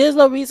age, there's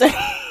no reason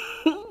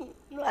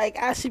like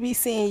I should be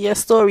seeing your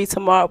story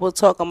tomorrow. We're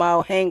talking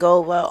about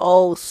hangover,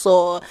 old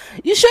sore.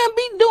 You shouldn't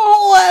be doing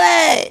all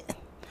that.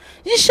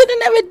 You should have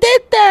never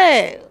did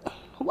that.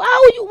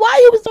 Why you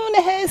was doing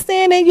the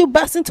headstand and you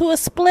bust into a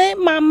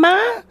splint,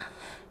 mama?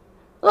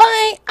 Like,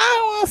 I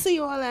don't want to see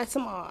all that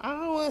tomorrow. I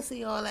don't want to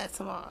see all that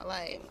tomorrow.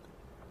 Like,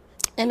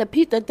 and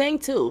the thing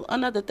too,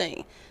 another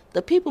thing,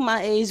 the people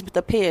my age with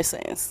the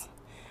piercings.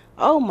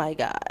 Oh my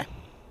God,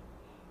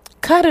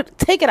 cut it,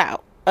 take it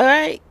out. All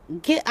right,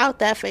 get out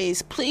that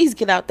face. Please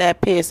get out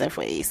that piercing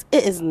face.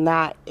 It is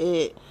not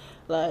it.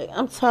 Like,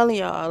 I'm telling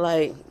y'all,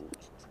 like,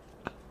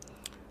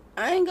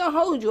 I ain't gonna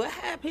hold you. I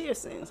had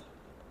piercings.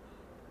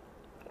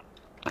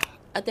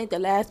 I think the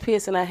last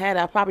piercing I had,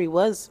 I probably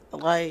was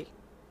like,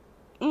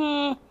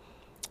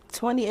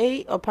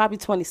 28 or probably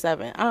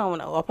 27. I don't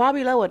know, or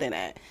probably lower than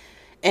that.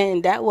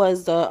 And that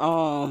was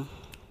the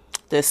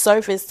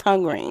surface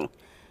tongue ring.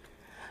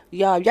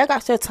 Y'all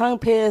got your tongue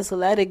pierced,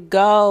 let it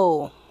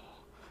go.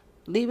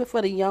 Leave it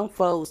for the young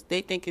folks.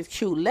 They think it's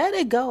cute. Let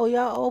it go,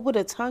 y'all. Over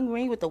the tongue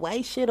ring with the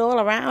white shit all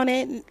around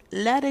it.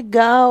 Let it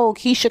go.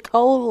 Keisha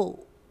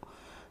Cole.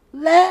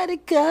 Let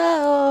it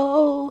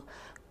go.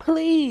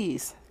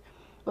 Please.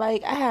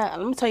 Like, let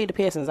me tell you the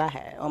piercings I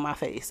had on my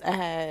face. I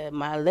had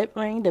my lip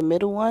ring, the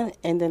middle one,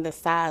 and then the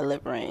side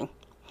lip ring.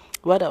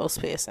 What else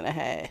piercing I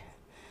had?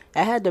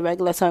 I had the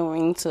regular tongue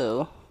ring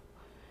too.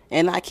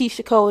 And I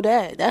Keisha Cole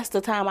that. That's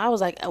the time I was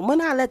like,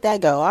 when I let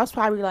that go, I was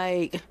probably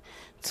like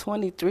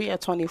 23 or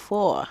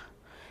 24.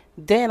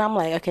 Then I'm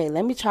like, okay,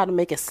 let me try to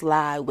make it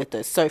slide with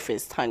the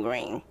surface tongue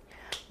ring.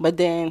 But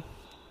then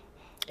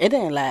it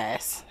didn't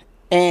last.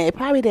 And it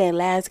probably didn't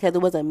last because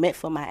it wasn't meant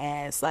for my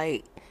ass.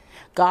 Like,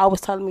 God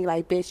was telling me,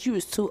 like, bitch, you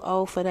was too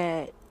old for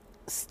that.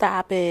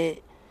 Stop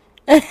it.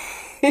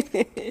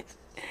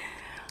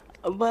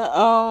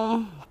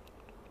 But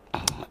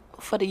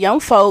for the young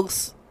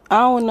folks, I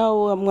don't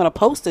know if I'm gonna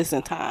post this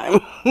in time.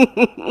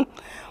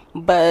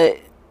 But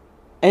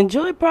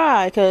enjoy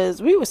Pride,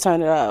 because we was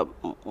turning up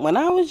when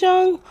I was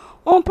young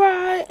on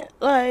Pride.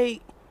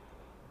 Like,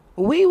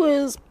 we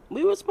was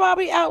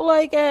probably out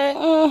like at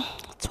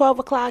 12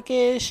 o'clock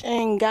ish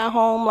and got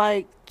home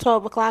like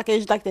 12 o'clock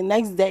ish, like the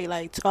next day,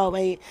 like 12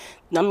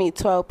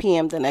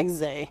 p.m. the next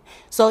day.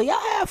 So y'all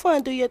have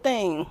fun, do your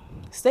thing.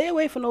 Stay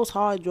away from those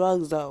hard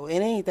drugs though. It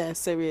ain't that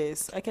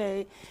serious,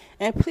 okay?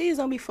 And please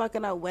don't be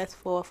fucking up West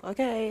Fourth,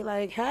 okay?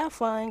 Like, have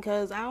fun,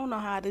 because I don't know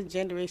how this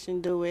generation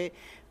do it.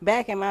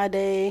 Back in my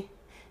day,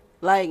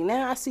 like,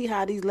 now I see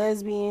how these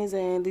lesbians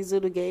and these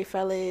little gay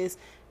fellas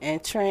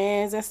and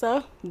trans and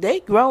stuff,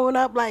 they growing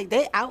up, like,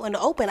 they out in the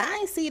open. I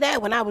ain't see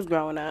that when I was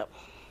growing up.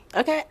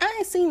 Okay, I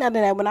ain't seen none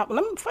of that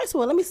when first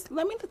of all, let me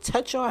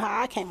touch on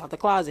how I came out the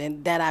closet,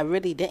 and that I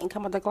really didn't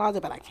come out the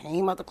closet, but I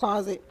came out the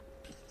closet.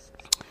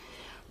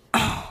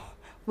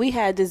 We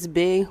had this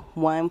big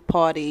one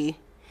party,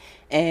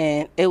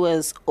 and it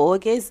was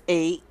August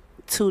 8th,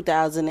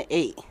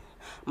 2008.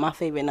 My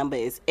favorite number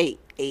is 8.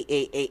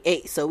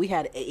 So we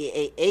had an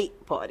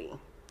 8 party.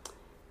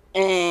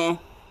 And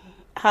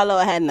hello,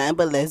 I had nothing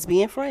but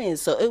lesbian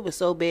friends. So it was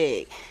so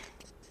big.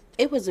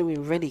 It wasn't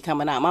even really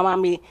coming out. My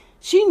mommy,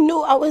 she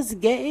knew I was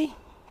gay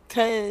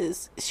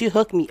because she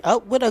hooked me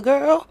up with a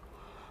girl.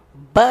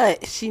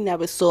 But she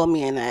never saw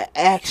me in that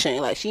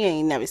action. Like, she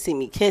ain't never seen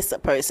me kiss a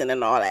person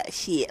and all that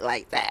shit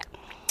like that.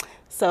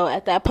 So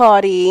at that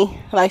party,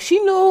 like,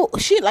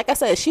 like I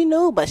said, she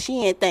knew, but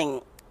she ain't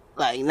think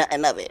like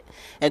nothing of it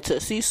until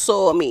she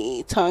saw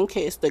me tongue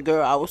kiss the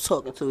girl I was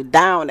talking to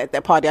down at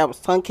that party. I was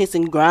tongue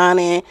kissing,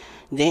 grinding,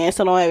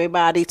 dancing on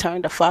everybody,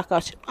 turned the fuck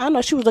out. I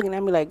know she was looking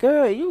at me like,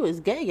 girl, you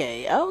was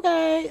gay.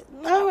 Okay,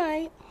 all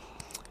right.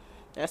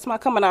 That's my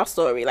coming out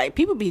story. Like,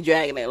 people be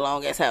dragging it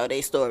long as hell,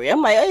 they story.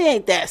 I'm like, it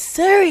ain't that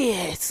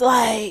serious.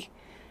 Like,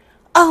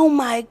 oh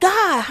my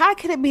God, how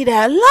could it be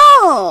that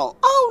long?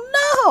 Oh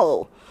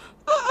no.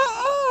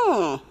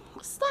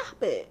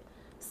 Stop it.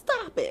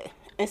 Stop it.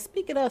 And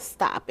speaking of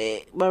stop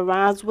it, what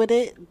rhymes with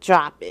it,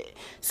 drop it.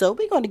 So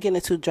we're going to get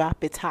into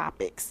drop it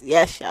topics.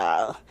 Yes,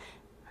 y'all.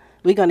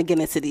 We're going to get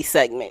into these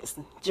segments.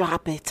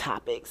 Drop it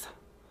topics.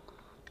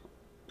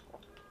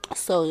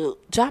 So,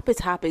 drop it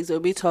topics where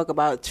we talk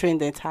about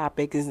trending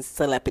topics and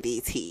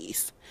celebrity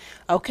teas.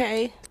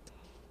 Okay?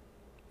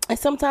 And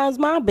sometimes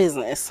my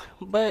business.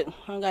 But I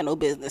don't got no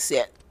business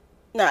yet.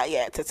 Not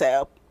yet to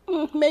tell.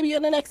 Maybe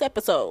in the next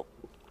episode.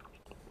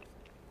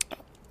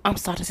 I'm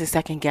starting to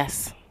second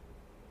guess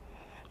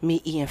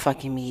me eating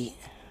fucking meat.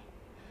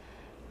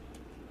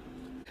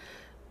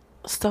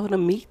 So the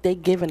meat they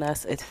giving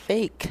us is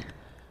fake.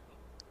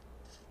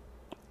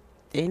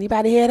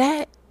 Anybody hear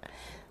that?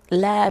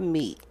 Lab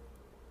meat.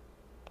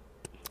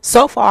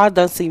 So far, I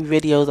done seen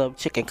videos of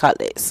chicken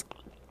cutlets.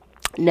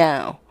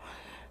 Now,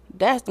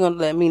 that's gonna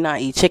let me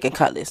not eat chicken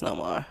cutlets no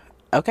more.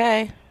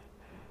 Okay?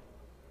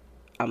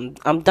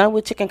 I'm done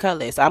with chicken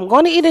cutlets. I'm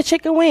gonna eat a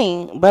chicken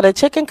wing, but a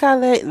chicken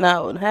cutlet,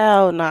 no,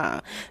 hell nah.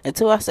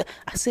 Until I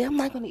say I'm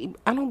not gonna eat.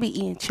 I don't be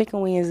eating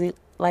chicken wings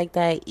like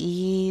that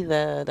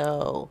either,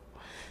 though.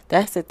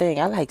 That's the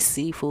thing. I like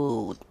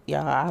seafood,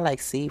 y'all. I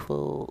like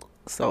seafood.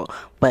 So,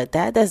 but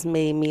that just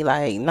made me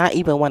like not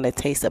even want to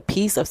taste a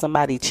piece of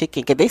somebody's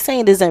chicken. Cause they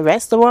saying this in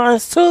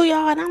restaurants too,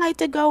 y'all. And I like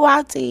to go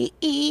out to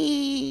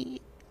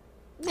eat.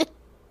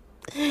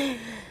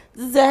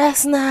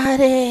 That's not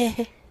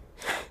it.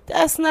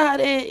 That's not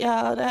it,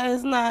 y'all. That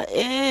is not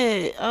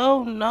it.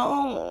 Oh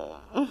no.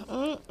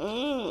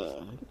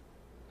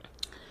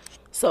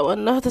 So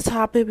another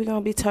topic we're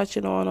gonna be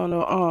touching on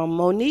the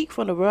Monique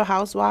from the Real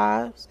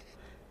Housewives.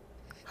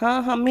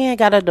 Her man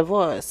got a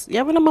divorce. You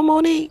ever remember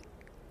Monique?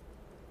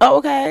 Oh,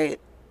 okay.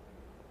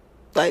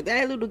 Like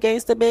that little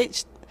gangster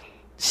bitch.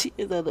 She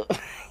is a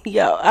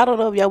yo. I don't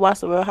know if y'all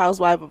watch the Real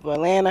Housewives of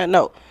Atlanta.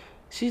 No,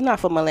 she's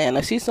not from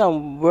Atlanta. She's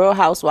some Real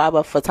Housewife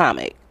of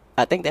Potomac.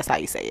 I think that's how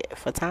you say it.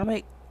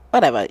 Potomac,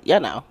 whatever. You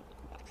know.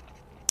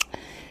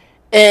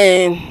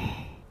 And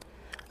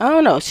I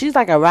don't know. She's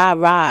like a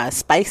rah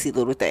spicy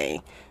little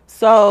thing.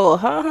 So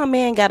her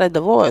man got a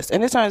divorce,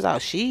 and it turns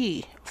out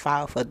she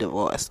filed for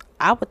divorce.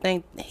 I would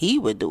think he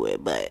would do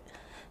it, but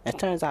it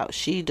turns out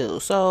she do.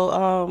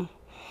 So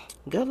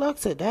good luck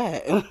to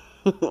that.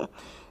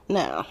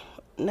 Now,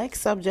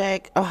 next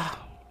subject.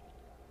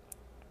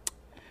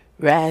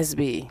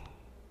 Raspy.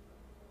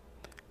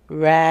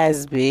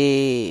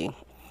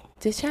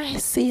 Did y'all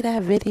see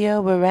that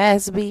video with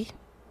Raspy?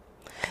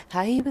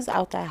 How he was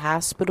out that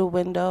hospital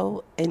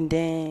window, and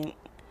then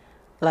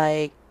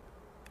like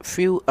a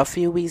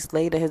few weeks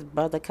later his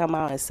brother come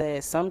out and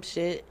said some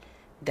shit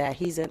that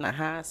he's in the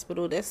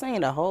hospital. This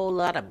ain't a whole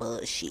lot of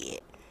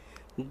bullshit.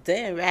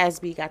 Then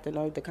Raspy got the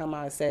nerve to come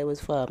out and say it was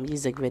for a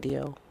music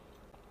video.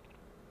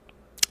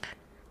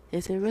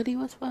 Is it really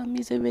was for a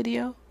music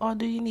video, or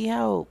do you need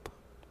help?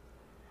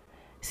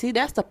 See,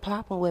 that's the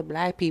problem with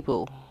black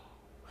people.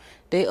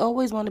 They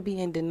always want to be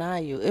in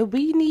denial. If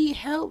we need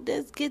help,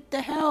 let's get the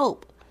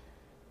help.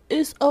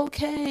 It's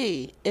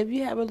okay if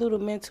you have a little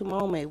mental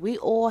moment. We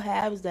all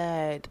have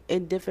that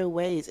in different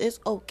ways. It's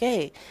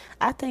okay.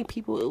 I think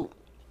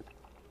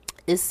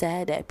it's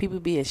sad that people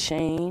be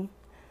ashamed.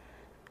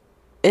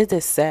 It's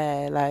just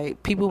sad.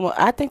 Like,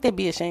 I think they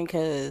be ashamed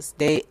because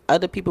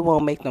other people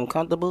won't make them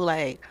comfortable.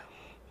 Like,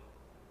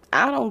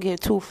 I don't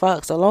get two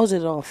fucks so long as it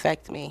don't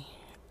affect me.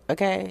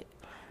 Okay?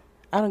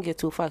 I don't get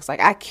two fucks. Like,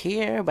 I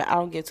care, but I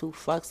don't get two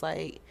fucks.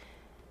 Like,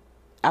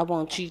 I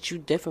won't treat you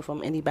different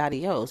from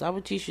anybody else. I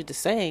would treat you the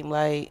same.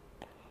 Like,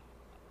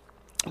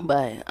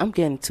 But I'm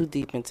getting too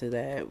deep into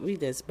that. We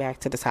just back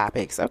to the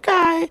topics,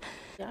 okay?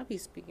 Y'all be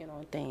speaking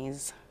on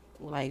things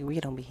like we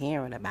don't be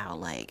hearing about.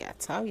 Like I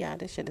tell y'all,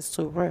 this shit is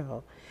too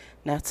real.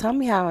 Now tell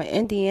me how an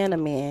Indiana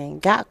man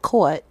got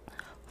caught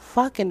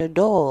fucking the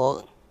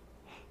dog,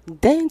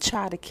 then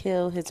tried to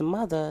kill his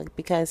mother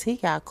because he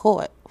got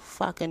caught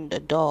fucking the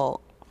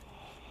dog.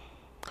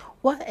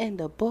 What in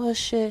the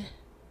bullshit?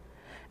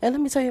 And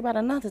let me tell you about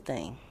another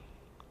thing.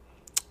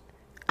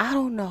 I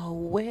don't know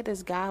where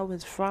this guy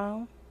was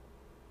from.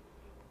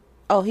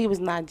 Oh, he was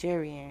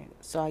Nigerian,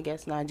 so I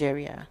guess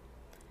Nigeria.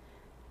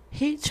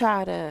 He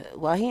tried to,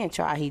 well, he didn't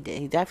try, he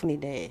did. He definitely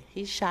did.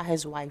 He shot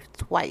his wife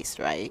twice,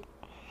 right?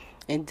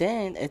 And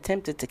then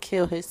attempted to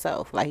kill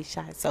himself. Like he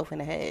shot himself in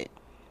the head.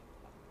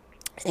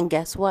 And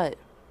guess what?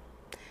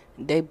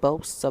 They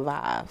both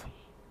survived.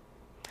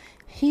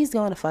 He's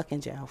going to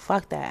fucking jail.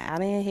 Fuck that. I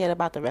didn't hear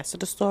about the rest of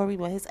the story,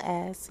 but his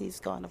ass, he's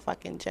going to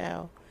fucking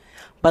jail.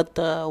 But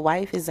the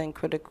wife is in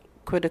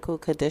critical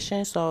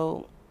condition,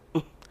 so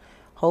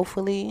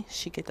hopefully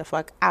she get the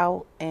fuck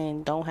out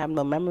and don't have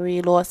no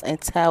memory loss and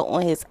tell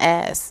on his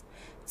ass.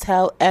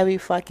 Tell every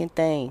fucking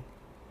thing.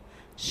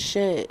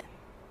 Shit.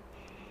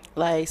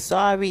 Like,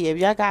 sorry, if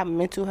y'all got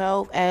mental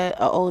health at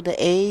an older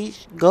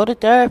age, go to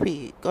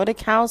therapy. Go to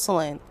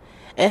counseling.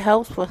 It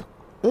helps for,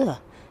 ugh,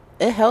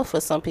 it helps for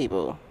some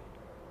people.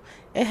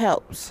 It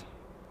helps.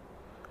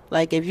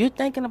 Like, if you're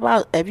thinking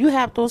about, if you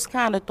have those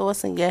kind of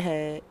thoughts in your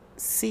head,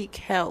 seek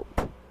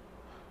help.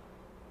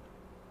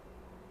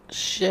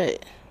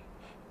 Shit.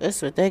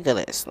 It's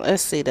ridiculous.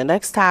 Let's see, the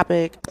next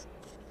topic.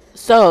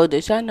 So,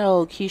 did y'all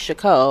know Keisha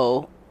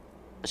Cole,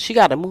 she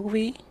got a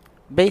movie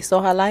based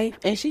on her life,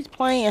 and she's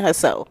playing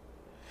herself.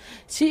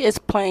 She is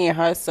playing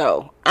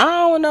herself. I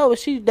don't know if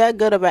she's that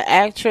good of an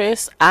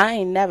actress. I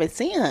ain't never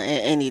seen her in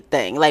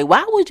anything. Like,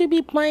 why would you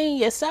be playing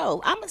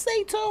yourself? I'ma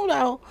say too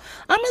though.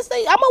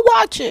 I'ma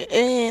watch it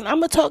and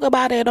I'ma talk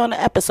about it on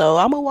the episode.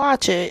 I'ma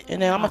watch it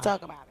and then I'ma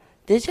talk about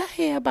it. Did y'all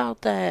hear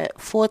about that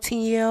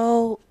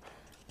 14-year-old?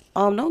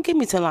 Don't get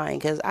me to lying,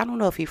 because I don't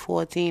know if he's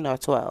 14 or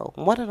 12.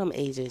 One of them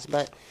ages.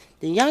 But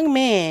the young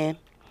man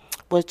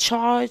was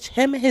charged,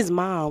 him and his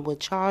mom were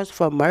charged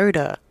for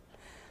murder.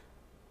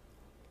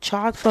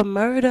 Charged for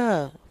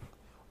murder.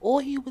 All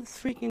he was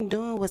freaking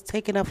doing was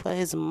taking up for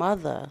his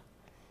mother.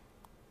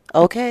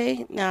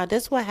 Okay? Now,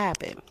 this what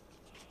happened.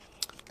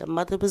 The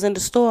mother was in the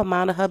store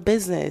minding her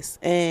business.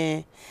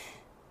 And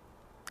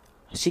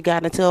she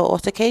got into an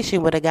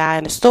altercation with a guy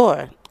in the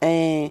store.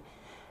 And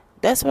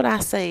that's what I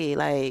say.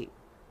 Like,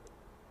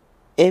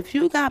 if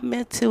you got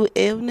mental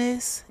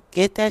illness,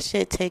 get that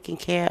shit taken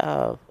care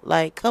of.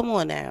 Like, come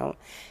on now.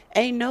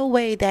 Ain't no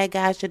way that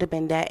guy should have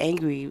been that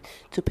angry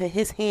to put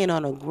his hand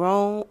on a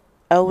grown,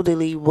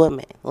 elderly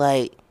woman.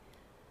 Like,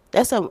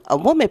 that's a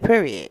woman,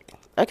 period.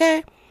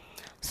 Okay?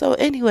 So,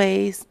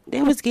 anyways,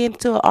 they was getting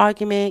into an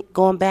argument,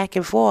 going back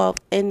and forth.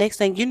 And next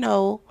thing you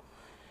know,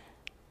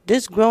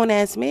 this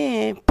grown-ass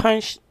man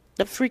punched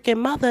the freaking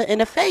mother in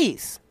the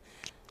face.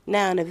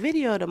 Now, in the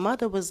video, the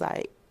mother was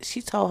like,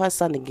 she told her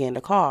son to get in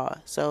the car.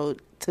 So,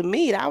 to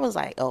me, I was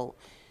like, oh,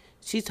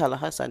 she's telling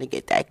her son to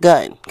get that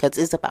gun because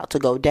it's about to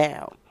go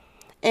down.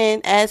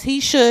 And as he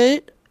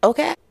should,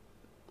 okay?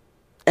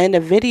 In the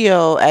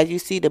video, as you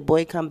see the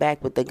boy come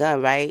back with the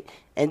gun, right?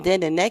 And then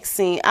the next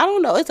scene, I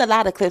don't know, it's a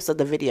lot of clips of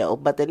the video,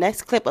 but the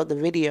next clip of the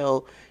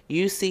video,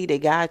 you see the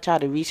guy try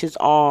to reach his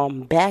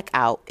arm back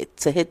out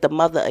to hit the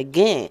mother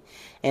again.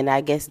 And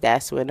I guess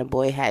that's when the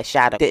boy had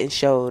shot him. Didn't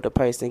show the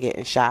person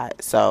getting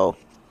shot. So,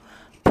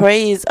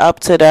 praise up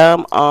to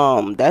them.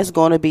 That's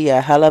going to be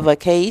a hell of a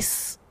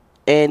case.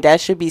 And that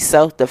should be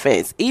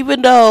self-defense.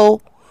 Even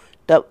though,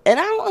 and I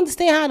don't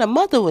understand how the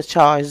mother was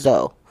charged,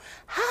 though.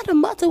 How the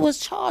mother was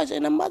charged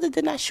and the mother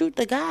did not shoot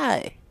the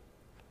guy.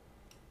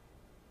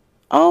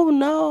 Oh,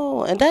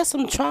 no. And that's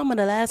some trauma.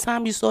 The last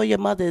time you saw your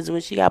mother is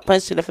when she got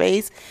punched in the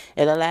face.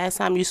 And the last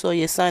time you saw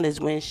your son is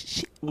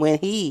when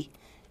he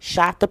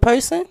shot the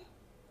person.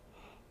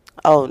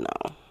 Oh,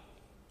 no.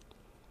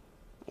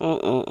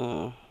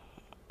 Mm-mm-mm.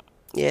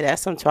 Yeah,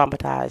 that's some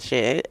traumatized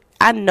shit.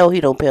 I know he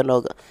don't pull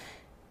no gun.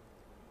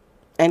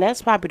 And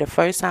that's probably the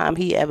first time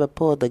he ever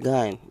pulled the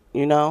gun,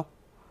 you know?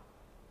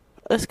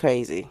 That's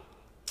crazy.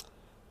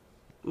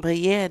 But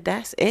yeah,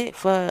 that's it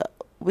for,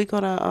 we're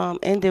gonna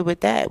end it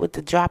with that, with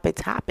the dropping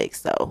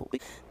topics though.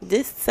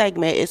 This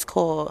segment is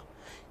called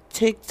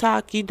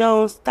TikTok You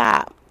Don't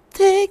Stop.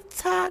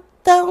 TikTok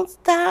don't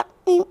stop.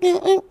 Up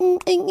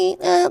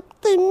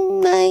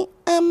tonight.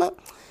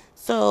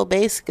 So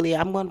basically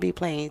I'm gonna be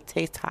playing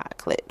TikTok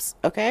clips,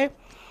 okay?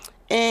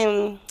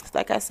 And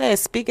like I said,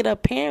 speaking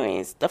of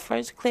parents, the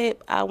first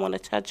clip I want to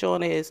touch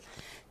on is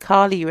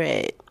Carly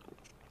Red.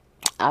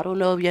 I don't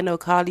know if you know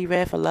Carly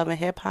Red for Love and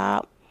Hip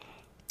Hop.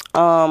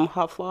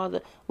 Her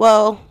father.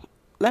 Well,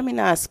 let me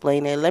not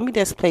explain it. Let me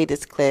just play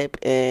this clip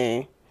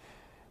and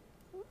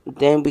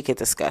then we can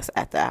discuss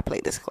after I play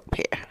this clip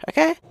here.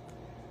 Okay?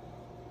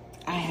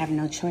 I have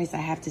no choice. I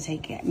have to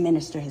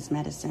administer his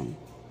medicine.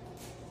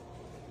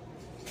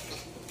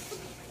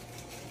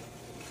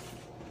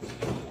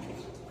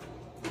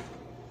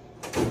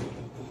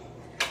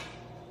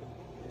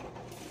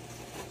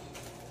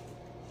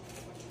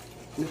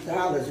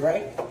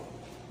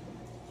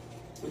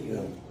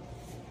 Yeah.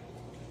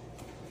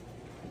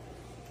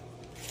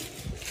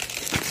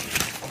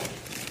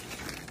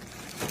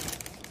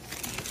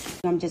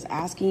 I'm just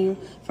asking you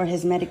for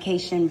his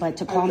medication, but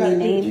to call me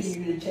names.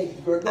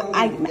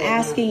 I'm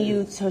asking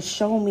you to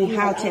show me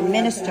how to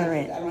administer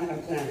it. I don't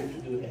have time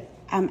to do that.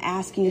 I'm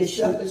asking you to It's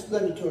show.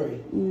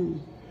 self-explanatory.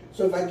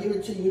 So if I give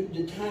it to you,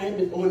 the time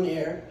is on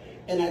there,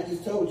 and I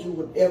just told you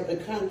whatever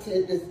the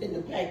content is in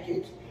the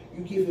package,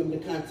 you give him the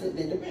content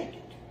in the package.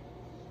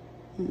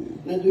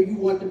 Now, do you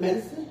want the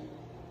medicine?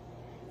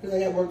 Because I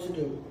got work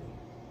to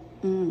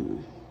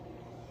do.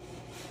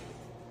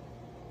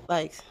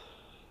 Like,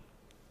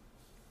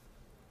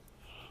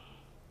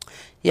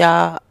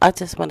 y'all, I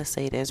just want to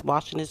say this.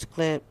 Watching this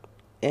clip,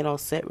 it don't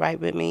sit right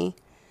with me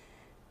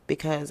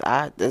because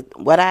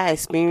what I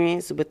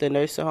experienced with the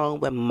nursing home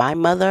with my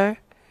mother.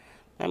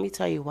 Let me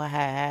tell you what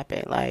had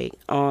happened. Like,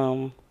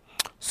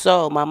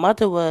 so my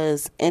mother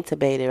was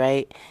intubated,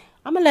 right?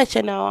 I'm gonna let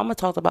you know. I'm gonna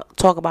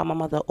talk about my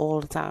mother all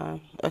the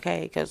time,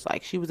 okay? Because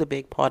like she was a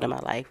big part of my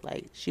life.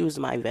 Like she was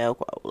my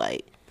Velcro.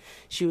 Like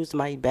she was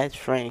my best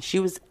friend. She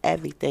was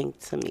everything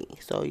to me.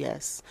 So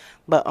yes,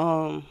 but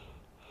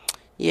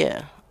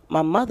yeah.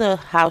 My mother,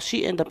 how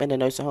she ended up in the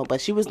nursing home, but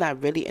she was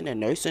not really in a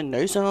nursing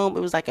home. It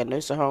was like a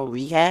nursing home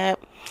rehab.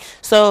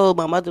 So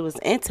my mother was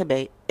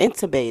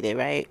intubated,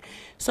 right?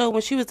 So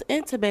when she was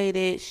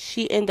intubated,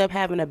 she ended up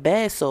having a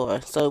bed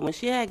sore. So when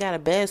she had got a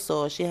bed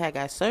sore, she had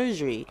got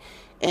surgery.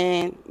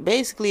 And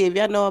basically, if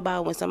y'all know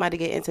about when somebody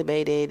get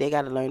intubated, they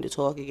got to learn to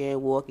talk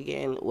again, walk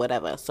again,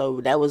 whatever.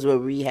 So that was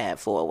what rehab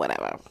for,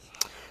 whatever.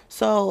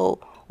 So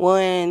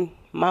when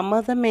my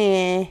mother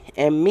man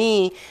and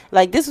me,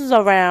 like this was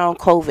around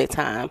COVID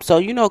time. So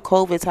you know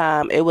COVID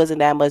time, it wasn't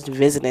that much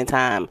visiting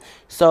time.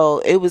 So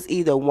it was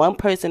either one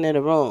person in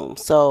the room.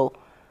 So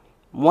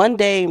one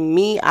day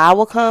me, I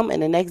would come,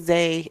 and the next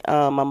day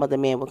my mother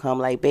man would come.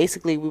 Like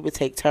basically we would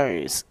take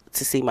turns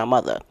to see my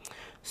mother.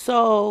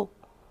 So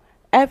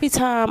every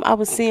time I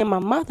was seeing my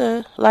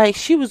mother, like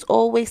she was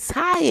always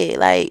tired.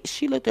 Like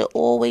she looked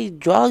always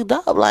drugged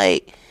up.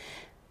 Like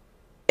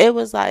it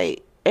was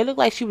like it looked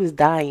like she was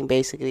dying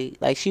basically,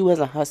 like she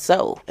wasn't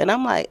herself. And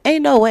I'm like,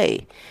 ain't no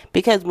way,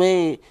 because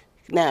when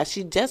now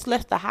she just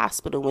left the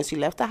hospital. When she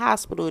left the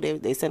hospital,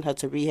 they sent her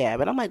to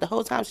rehab, and I'm like, the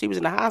whole time she was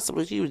in the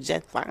hospital, she was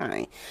just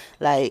fine.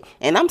 Like,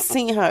 and I'm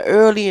seeing her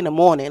early in the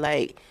morning,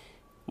 like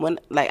when,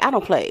 like, I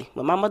don't play.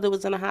 When my mother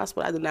was in the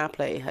hospital, I did not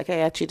play.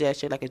 Okay, I treated that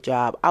shit like a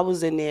job. I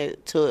was in there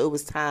till it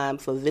was time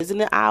for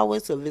visiting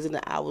hours, so visiting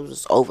hours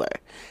was over.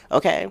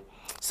 Okay,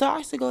 so I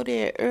used to go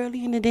there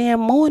early in the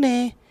damn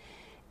morning,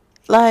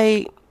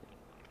 like,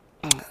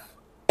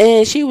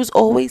 and she was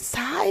always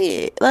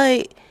tired.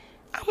 Like,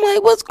 I'm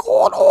like, what's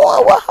going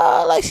on with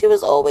her? Like, she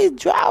was always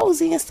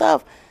drowsy and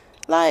stuff.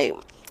 Like,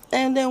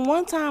 and then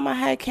one time I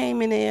had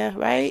came in there,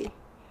 right?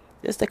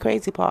 That's the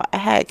crazy part. I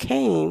had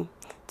came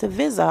to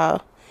visit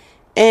her,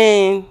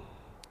 and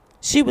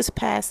she was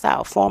passed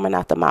out, foaming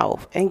out the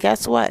mouth. And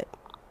guess what?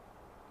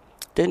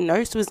 The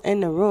nurse was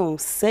in the room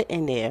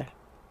sitting there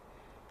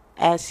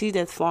as she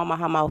just foaming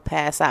her mouth,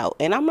 passed out.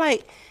 And I'm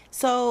like,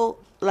 so,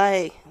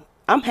 like,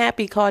 I'm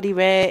happy Cardi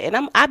read,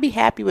 and I be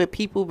happy when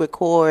people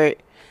record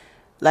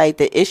like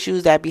the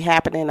issues that be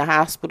happening in the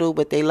hospital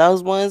with their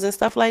loved ones and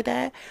stuff like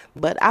that.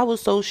 But I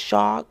was so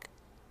shocked,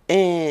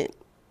 and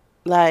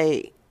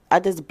like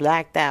I just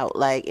blacked out,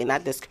 like, and I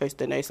just cursed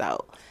the nurse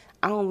out.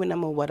 I don't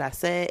remember what I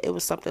said. It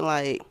was something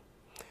like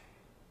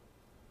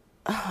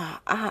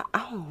I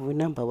don't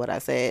remember what I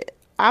said.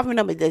 I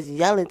remember just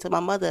yelling to my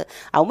mother.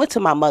 I went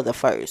to my mother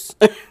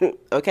first,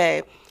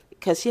 okay,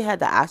 because she had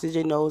the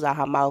oxygen nose out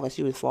her mouth and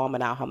she was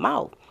foaming out her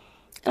mouth.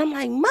 And I'm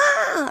like,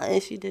 Ma!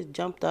 And she just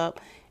jumped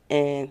up,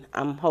 and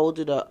I'm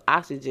holding the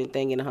oxygen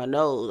thing in her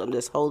nose. I'm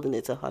just holding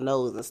it to her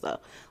nose and stuff.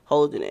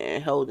 Holding it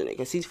and holding it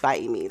because she's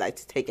fighting me, like,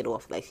 to take it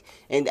off. Like,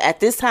 and at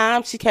this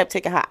time, she kept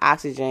taking her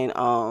oxygen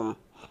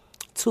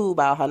tube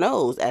out her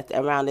nose at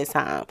around this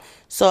time.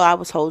 So I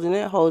was holding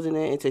it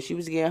until she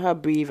was getting her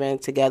breathing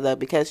together,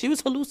 because she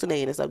was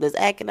hallucinating and stuff, just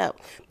acting up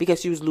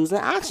because she was losing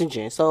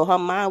oxygen. So her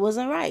mind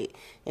wasn't right.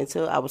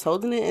 Until I was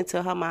holding it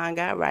until her mind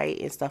got right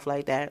and stuff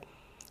like that.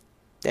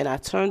 Then I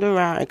turned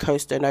around and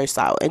cursed the nurse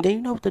out. And then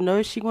you know what the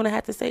nurse, she gonna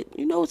have to say?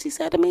 You know what she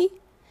said to me?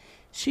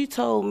 She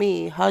told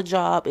me her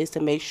job is to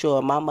make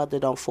sure my mother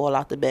don't fall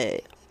out the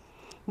bed.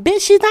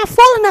 Bitch, she's not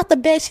falling out the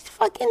bed. She's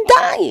fucking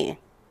dying.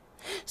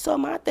 So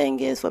my thing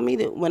is, for me,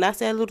 to, when I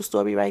said a little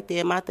story right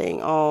there, my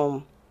thing,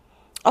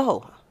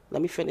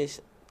 let me finish.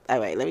 All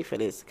right, let me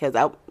finish.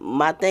 Because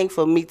my thing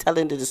for me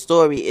telling the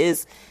story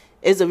is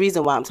the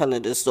reason why I'm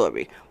telling the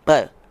story.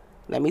 But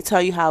let me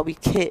tell you how we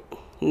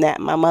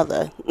kidnapped my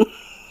mother.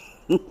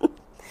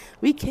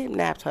 We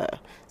kidnapped her.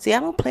 See, I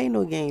don't play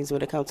no games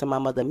when it comes to my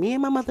mother. Me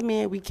and my mother,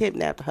 man, we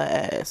kidnapped her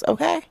ass,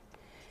 okay?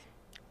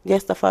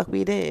 Yes, the fuck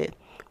we did.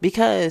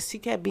 Because she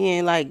kept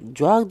being, like,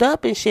 drugged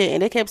up and shit.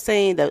 And they kept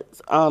saying that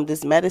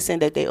this medicine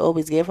that they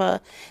always give her,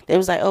 they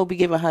was like, oh, we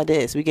giving her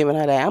this, we giving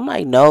her that. I'm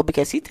like, no,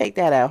 because she take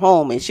that at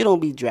home and she don't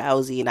be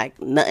drowsy and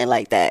like nothing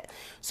like that.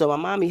 So my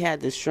mommy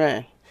had the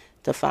strength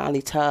to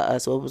finally tell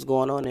us what was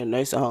going on in the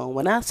nursing home.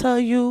 When I tell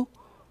you,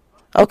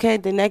 Okay,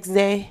 the next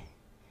day,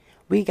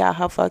 we got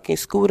her fucking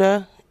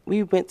scooter.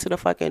 We went to the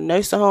fucking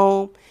nursing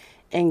home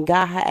and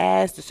got her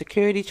ass. The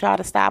security tried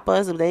to stop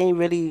us, but they ain't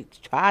really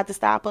tried to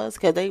stop us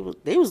because they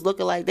was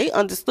looking like they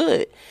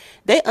understood.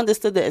 They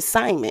understood the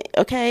assignment,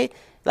 okay?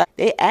 Like,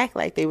 they act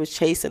like they was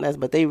chasing us,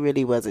 but they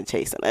really wasn't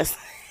chasing us.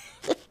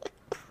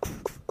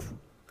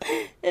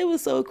 It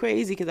was so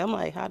crazy because I'm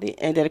like,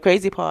 and then the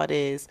crazy part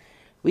is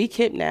we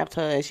kidnapped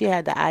her and she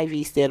had the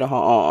IV still on her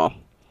arm.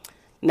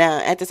 Now,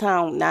 at the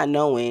time, not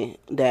knowing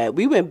that,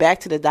 we went back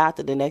to the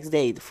doctor the next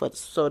day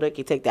so they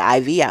could take the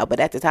IV out. But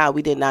at the time,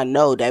 we did not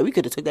know that we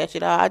could have took that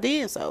shit out. I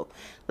did. So,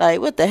 like,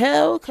 what the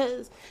hell?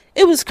 Because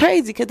it was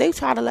crazy because they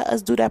tried to let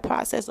us do that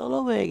process all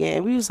over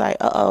again. We was like,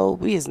 uh-oh,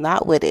 we is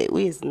not with it.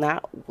 We is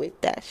not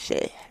with that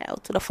shit. Hell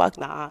to the fuck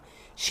nah.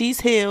 She's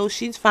healed.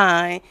 She's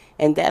fine.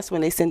 And that's when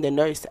they send the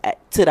nurse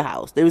to the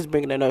house. They was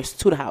bringing the nurse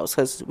to the house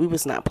because we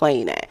was not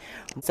playing that.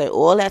 So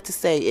all that to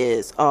say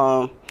is,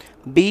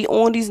 be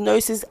on these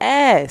nurses'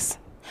 ass.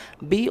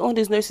 Be on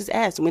these nurses'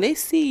 ass. When they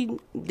see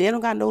they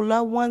don't got no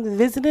loved ones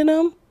visiting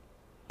them,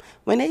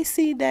 when they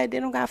see that they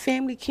don't got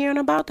family caring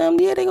about them,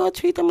 yeah, they gonna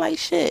treat them like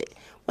shit.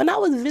 When I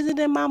was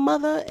visiting my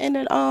mother in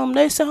the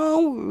nursing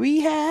home,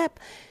 rehab,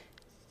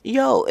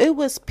 yo, it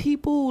was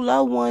people,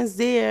 loved ones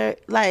there,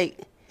 like,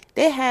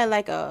 they had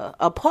like a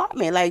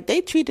apartment. Like,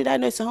 they treated that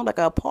nursing home like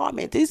an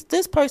apartment.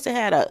 This person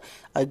had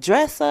a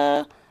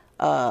dresser,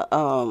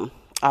 a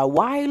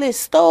wireless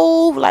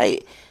stove.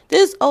 Like,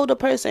 this older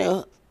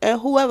person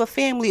and whoever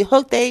family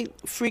hooked they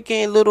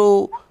freaking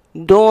little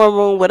dorm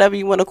room, whatever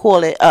you want to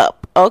call it,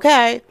 up,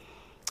 okay?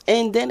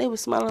 And then it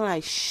was smelling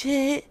like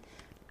shit,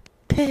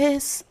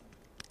 piss,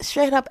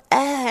 straight up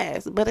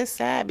ass. But it's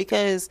sad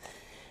because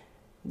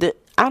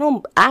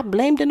I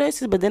blame the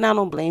nurses, but then I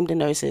don't blame the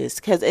nurses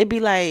because it'd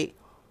be like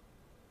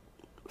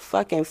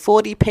fucking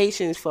 40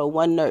 patients for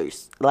one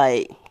nurse.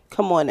 Like,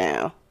 come on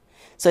now.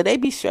 So they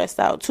be stressed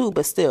out too,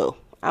 but still,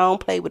 I don't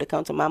play when it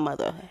comes to my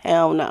mother.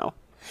 Hell no.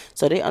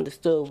 So they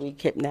understood we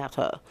kidnapped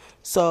her.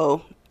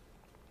 So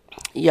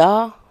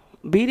y'all,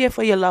 be there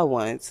for your loved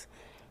ones.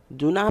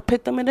 Do not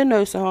put them in the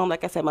nursing home.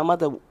 Like I said, my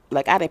mother,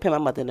 like, I didn't put my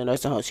mother in the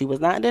nursing home. She was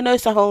not in the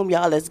nursing home,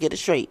 y'all. Let's get it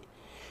straight.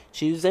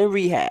 She was in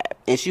rehab,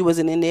 and she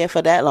wasn't in there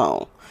for that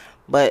long.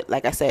 But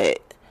like I said,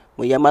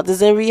 when your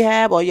mother's in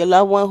rehab or your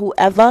loved one,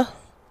 whoever,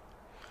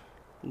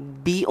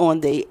 be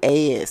on their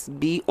ass.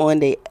 Be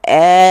on their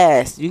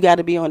ass. You got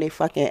to be on their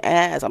fucking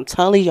ass. I'm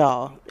telling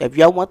y'all. If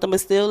y'all want them to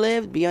still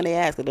live, be on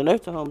their ass. Because the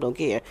nursing home don't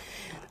care.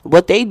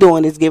 What they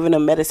doing is giving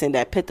them medicine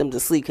that put them to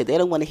sleep. Because they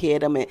don't want to hear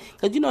them.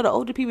 Because, you know, the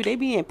older people, they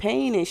be in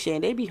pain and shit.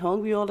 And they be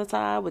hungry all the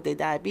time with their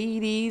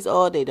diabetes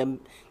or their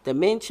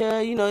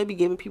dementia. You know, they be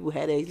giving people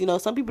headaches. You know,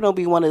 some people don't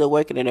be wanting to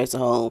work in the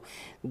nursing home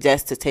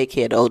just to take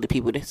care of the older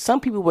people. Some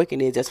people working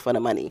there just for the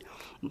money.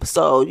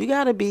 So you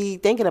got to be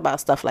thinking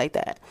about stuff like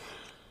that.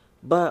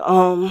 But,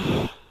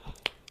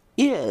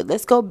 yeah,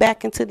 let's go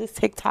back into this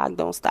TikTok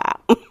don't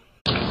stop.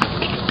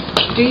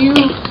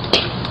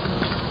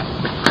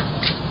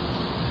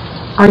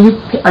 Are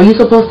you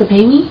supposed to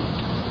pay me?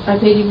 I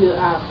paid you the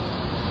app.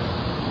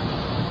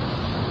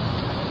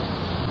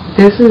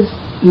 This is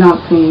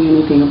not saying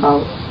anything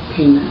about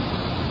payment.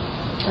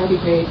 I'll be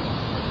paid.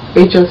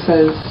 It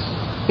says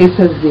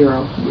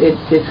zero. It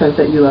says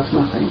that you left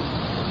nothing.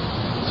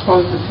 It's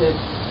probably the tip.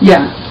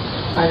 Yeah.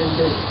 I didn't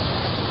do it.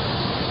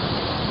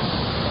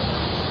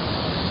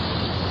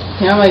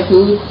 Can I have my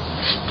food?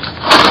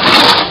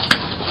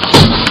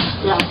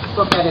 Yeah,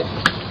 look at it.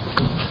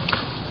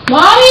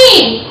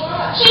 Mommy!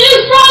 She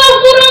just brought the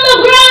food on the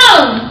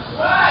ground!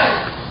 Why?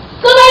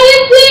 Because I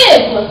didn't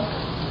tip!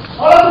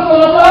 All of the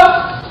food up?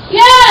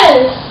 Yes!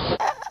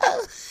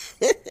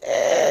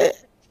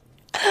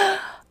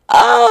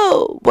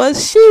 Oh, was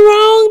she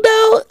wrong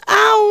though? I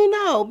don't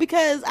know.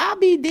 Because I'll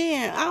be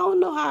damned. I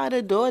don't know how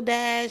the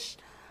DoorDash,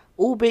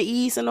 Uber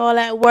Eats and all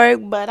that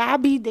work, but I'll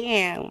be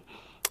damned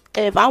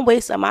if I'm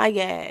wasting my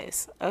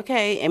gas,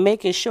 okay, and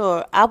making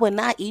sure I will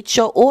not eat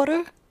your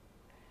order,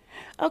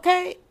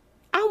 okay,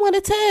 I want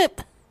a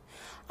tip.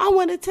 I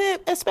want a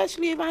tip,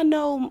 especially if I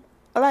know,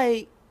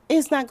 like,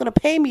 it's not going to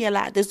pay me a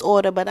lot, this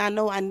order, but I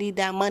know I need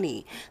that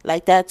money.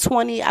 Like, that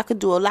 20, I could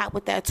do a lot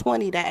with that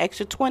 20, that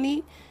extra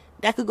 20,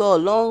 that could go a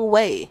long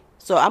way.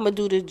 So I'm going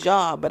to do this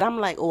job, but I'm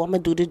like, oh, I'm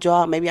going to do this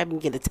job. Maybe I can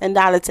get a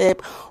 $10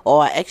 tip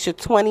or an extra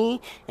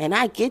 20, and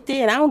I get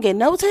there and I don't get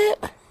no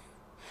tip.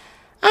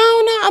 I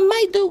don't know. I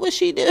might do what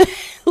she did.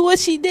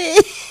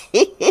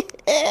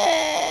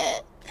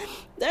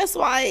 That's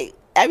why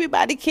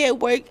everybody can't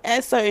work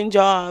at certain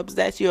jobs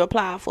that you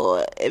apply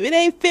for. If it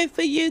ain't fit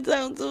for you,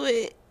 don't do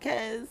it.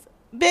 Cause,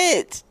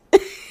 bitch.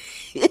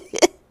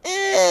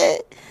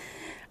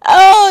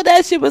 Oh,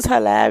 that shit was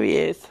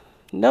hilarious.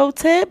 No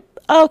tip?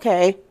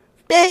 Okay.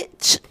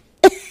 Bitch.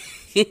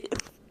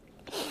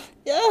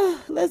 Yeah,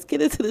 let's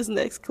get into this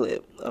next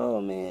clip.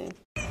 Oh, man.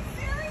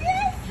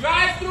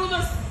 Drive through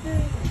the...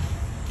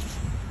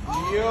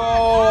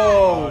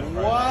 Yo,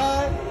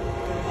 what?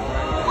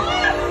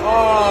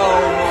 Oh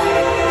my.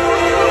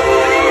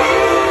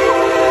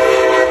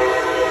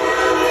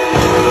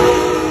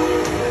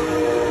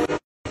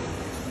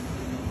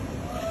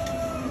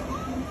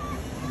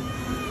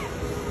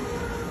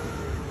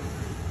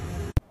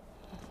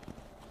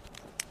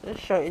 This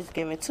shirt is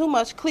giving too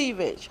much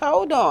cleavage.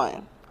 Hold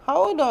on.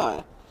 Hold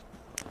on.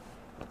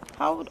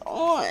 Hold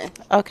on.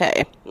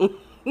 Okay.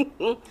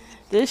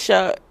 This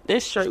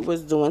shirt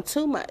was doing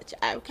too much.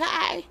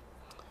 Okay.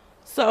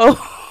 So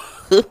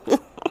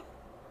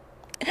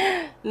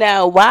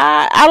now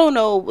why, I don't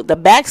know the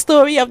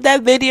backstory of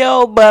that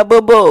video, but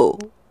boo,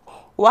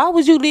 why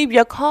would you leave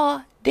your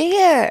car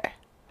there?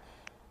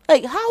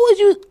 Like, how would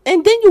you,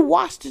 and then you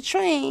watch the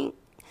train?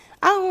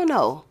 I don't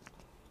know.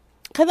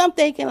 Cause I'm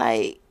thinking,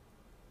 like,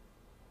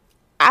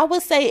 I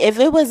would say if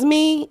it was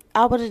me,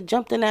 I would have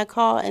jumped in that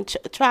car and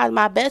tried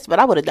my best, but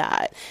I would have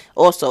died.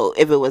 Also,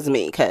 if it was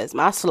me, because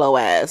my slow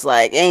ass,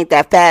 like, ain't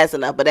that fast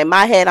enough. But in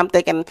my head, I'm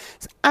thinking,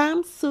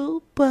 I'm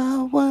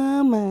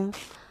Superwoman.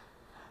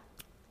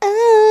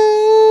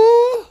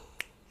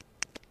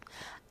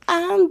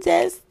 I'm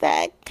just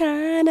that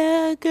kind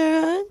of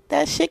girl.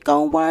 That shit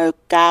gonna work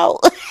out.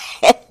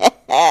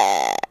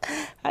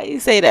 How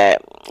you say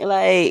that?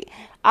 Like,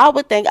 I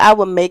would think I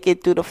would make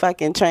it through the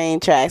fucking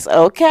train tracks,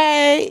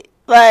 okay?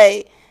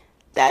 Like,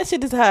 that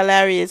shit is a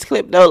hilarious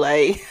clip, though.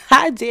 Like,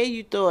 how dare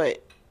you thought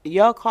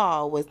your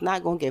car was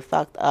not gonna get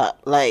fucked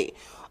up? Like,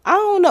 I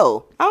don't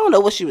know. I don't know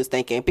what she was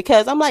thinking.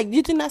 Because I'm like,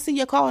 you did not see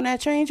your car on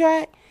that train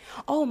track?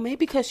 Oh, maybe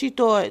because she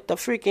thought the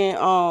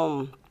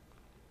freaking,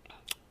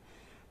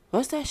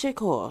 what's that shit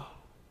called?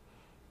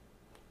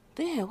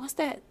 Damn, what's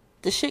that?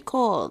 The shit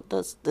called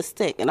the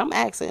stick. And I'm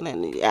asking,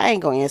 and I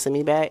ain't gonna answer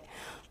me back.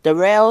 The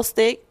rail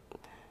stick.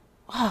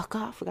 Oh,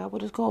 God, I forgot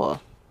what it's called.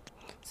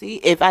 See,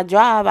 if I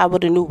drive, I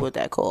would have knew what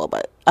that called,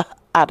 but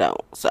I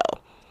don't. So,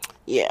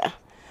 yeah.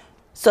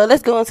 So,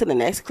 let's go into the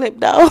next clip,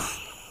 though.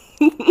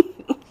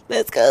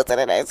 Let's go to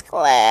the next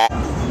clip.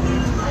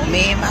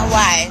 Me and my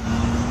wife,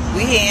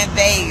 we here in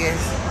Vegas.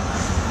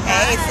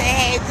 Hey, say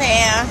hey,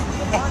 Pam.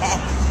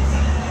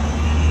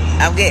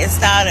 I'm getting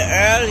started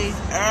early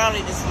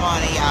this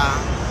morning, y'all.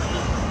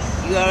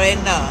 You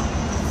already know.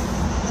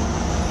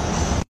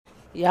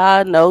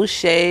 Y'all no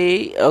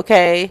shade,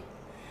 okay?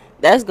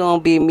 That's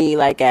gonna be me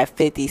like at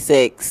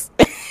 56.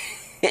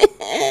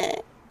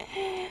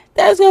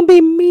 That's gonna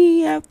be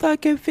me at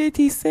fucking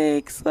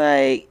 56.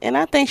 Like, and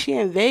I think she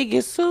in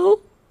Vegas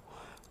too.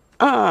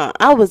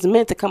 I was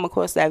meant to come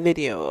across that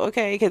video,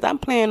 okay? Because I'm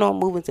planning on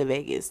moving to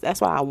Vegas.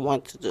 That's what I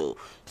want to do.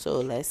 So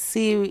let's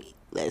see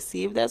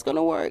if that's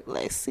gonna work.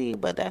 Let's see.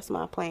 But that's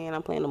my plan.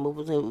 I'm planning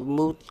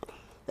on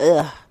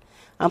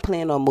I'm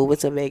planning on moving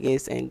to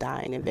Vegas and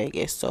dying in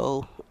Vegas.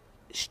 So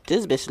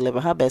this bitch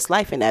living her best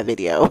life in that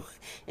video.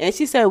 And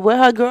she said, with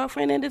her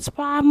girlfriend in this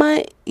Pride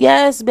Month?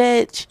 Yes,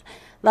 bitch.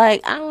 Like,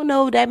 I don't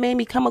know. That made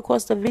me come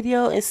across the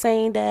video and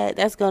saying that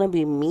that's gonna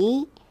be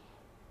me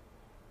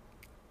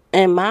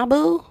and my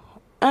boo.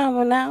 I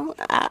don't know.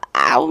 I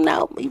don't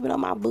know. Even though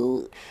my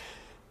boo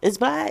is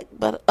black,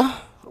 but I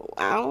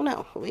don't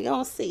know. We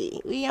gonna see.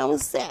 We gonna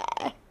see.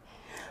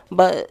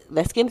 But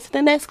let's get into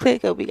the next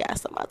clip, because we got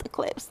some other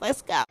clips.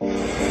 Let's go.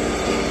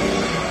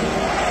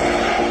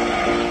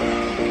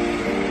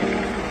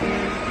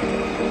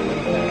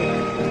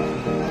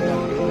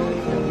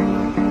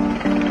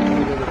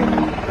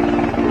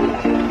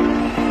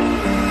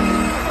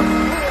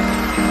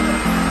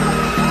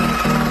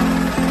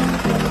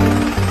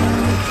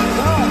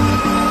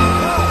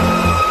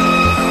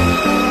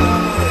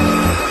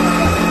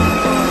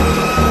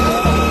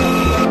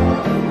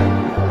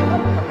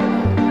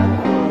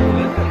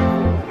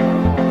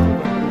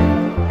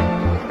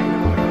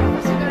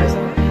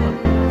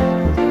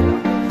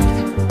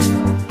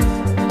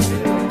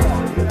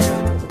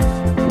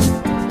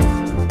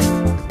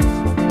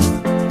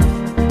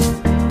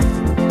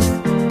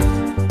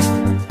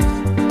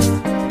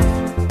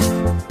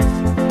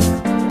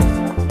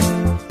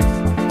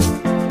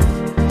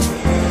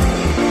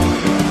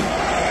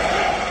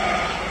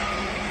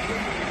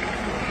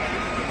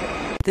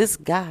 This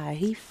guy,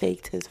 he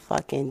faked his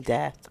fucking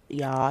death,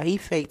 y'all. He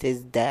faked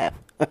his death.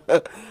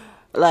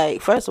 Like,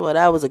 first of all,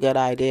 that was a good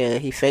idea.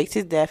 He faked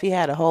his death. He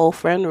had a whole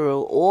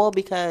funeral, all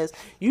because,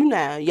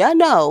 y'all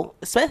know,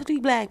 especially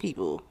black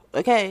people,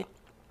 okay?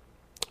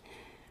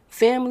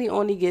 Family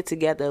only get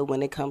together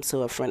when it comes to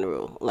a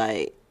funeral.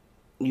 Like,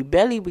 you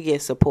barely would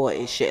get support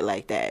and shit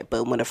like that.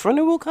 But when a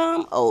funeral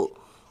come, oh,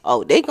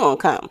 they gonna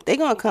come. They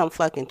gonna come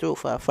fucking through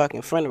for a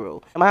fucking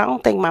funeral. I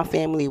don't think my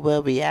family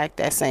will react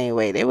that same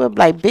way. They would be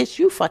like, bitch,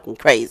 you fucking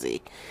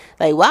crazy.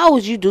 Like, why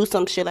would you do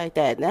some shit like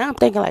that? Now I'm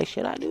thinking, like,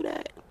 should I do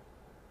that?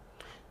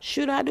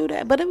 Should I do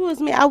that? But if it was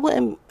me, I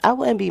wouldn't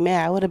be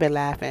mad. I would have been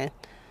laughing.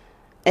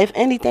 If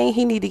anything,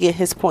 he need to get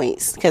his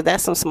points, because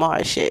that's some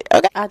smart shit.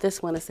 Okay. I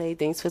just want to say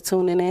thanks for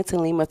tuning in to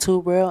Lima Two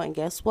World. And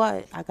guess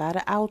what? I got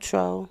an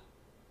outro.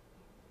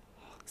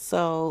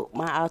 So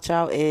my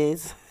outro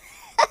is...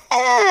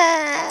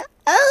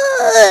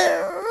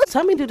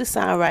 Tell me, do the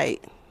sound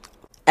right.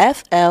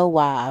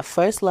 FLY.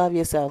 First love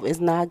yourself. It's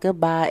not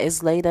goodbye.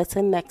 It's later.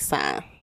 Till next time.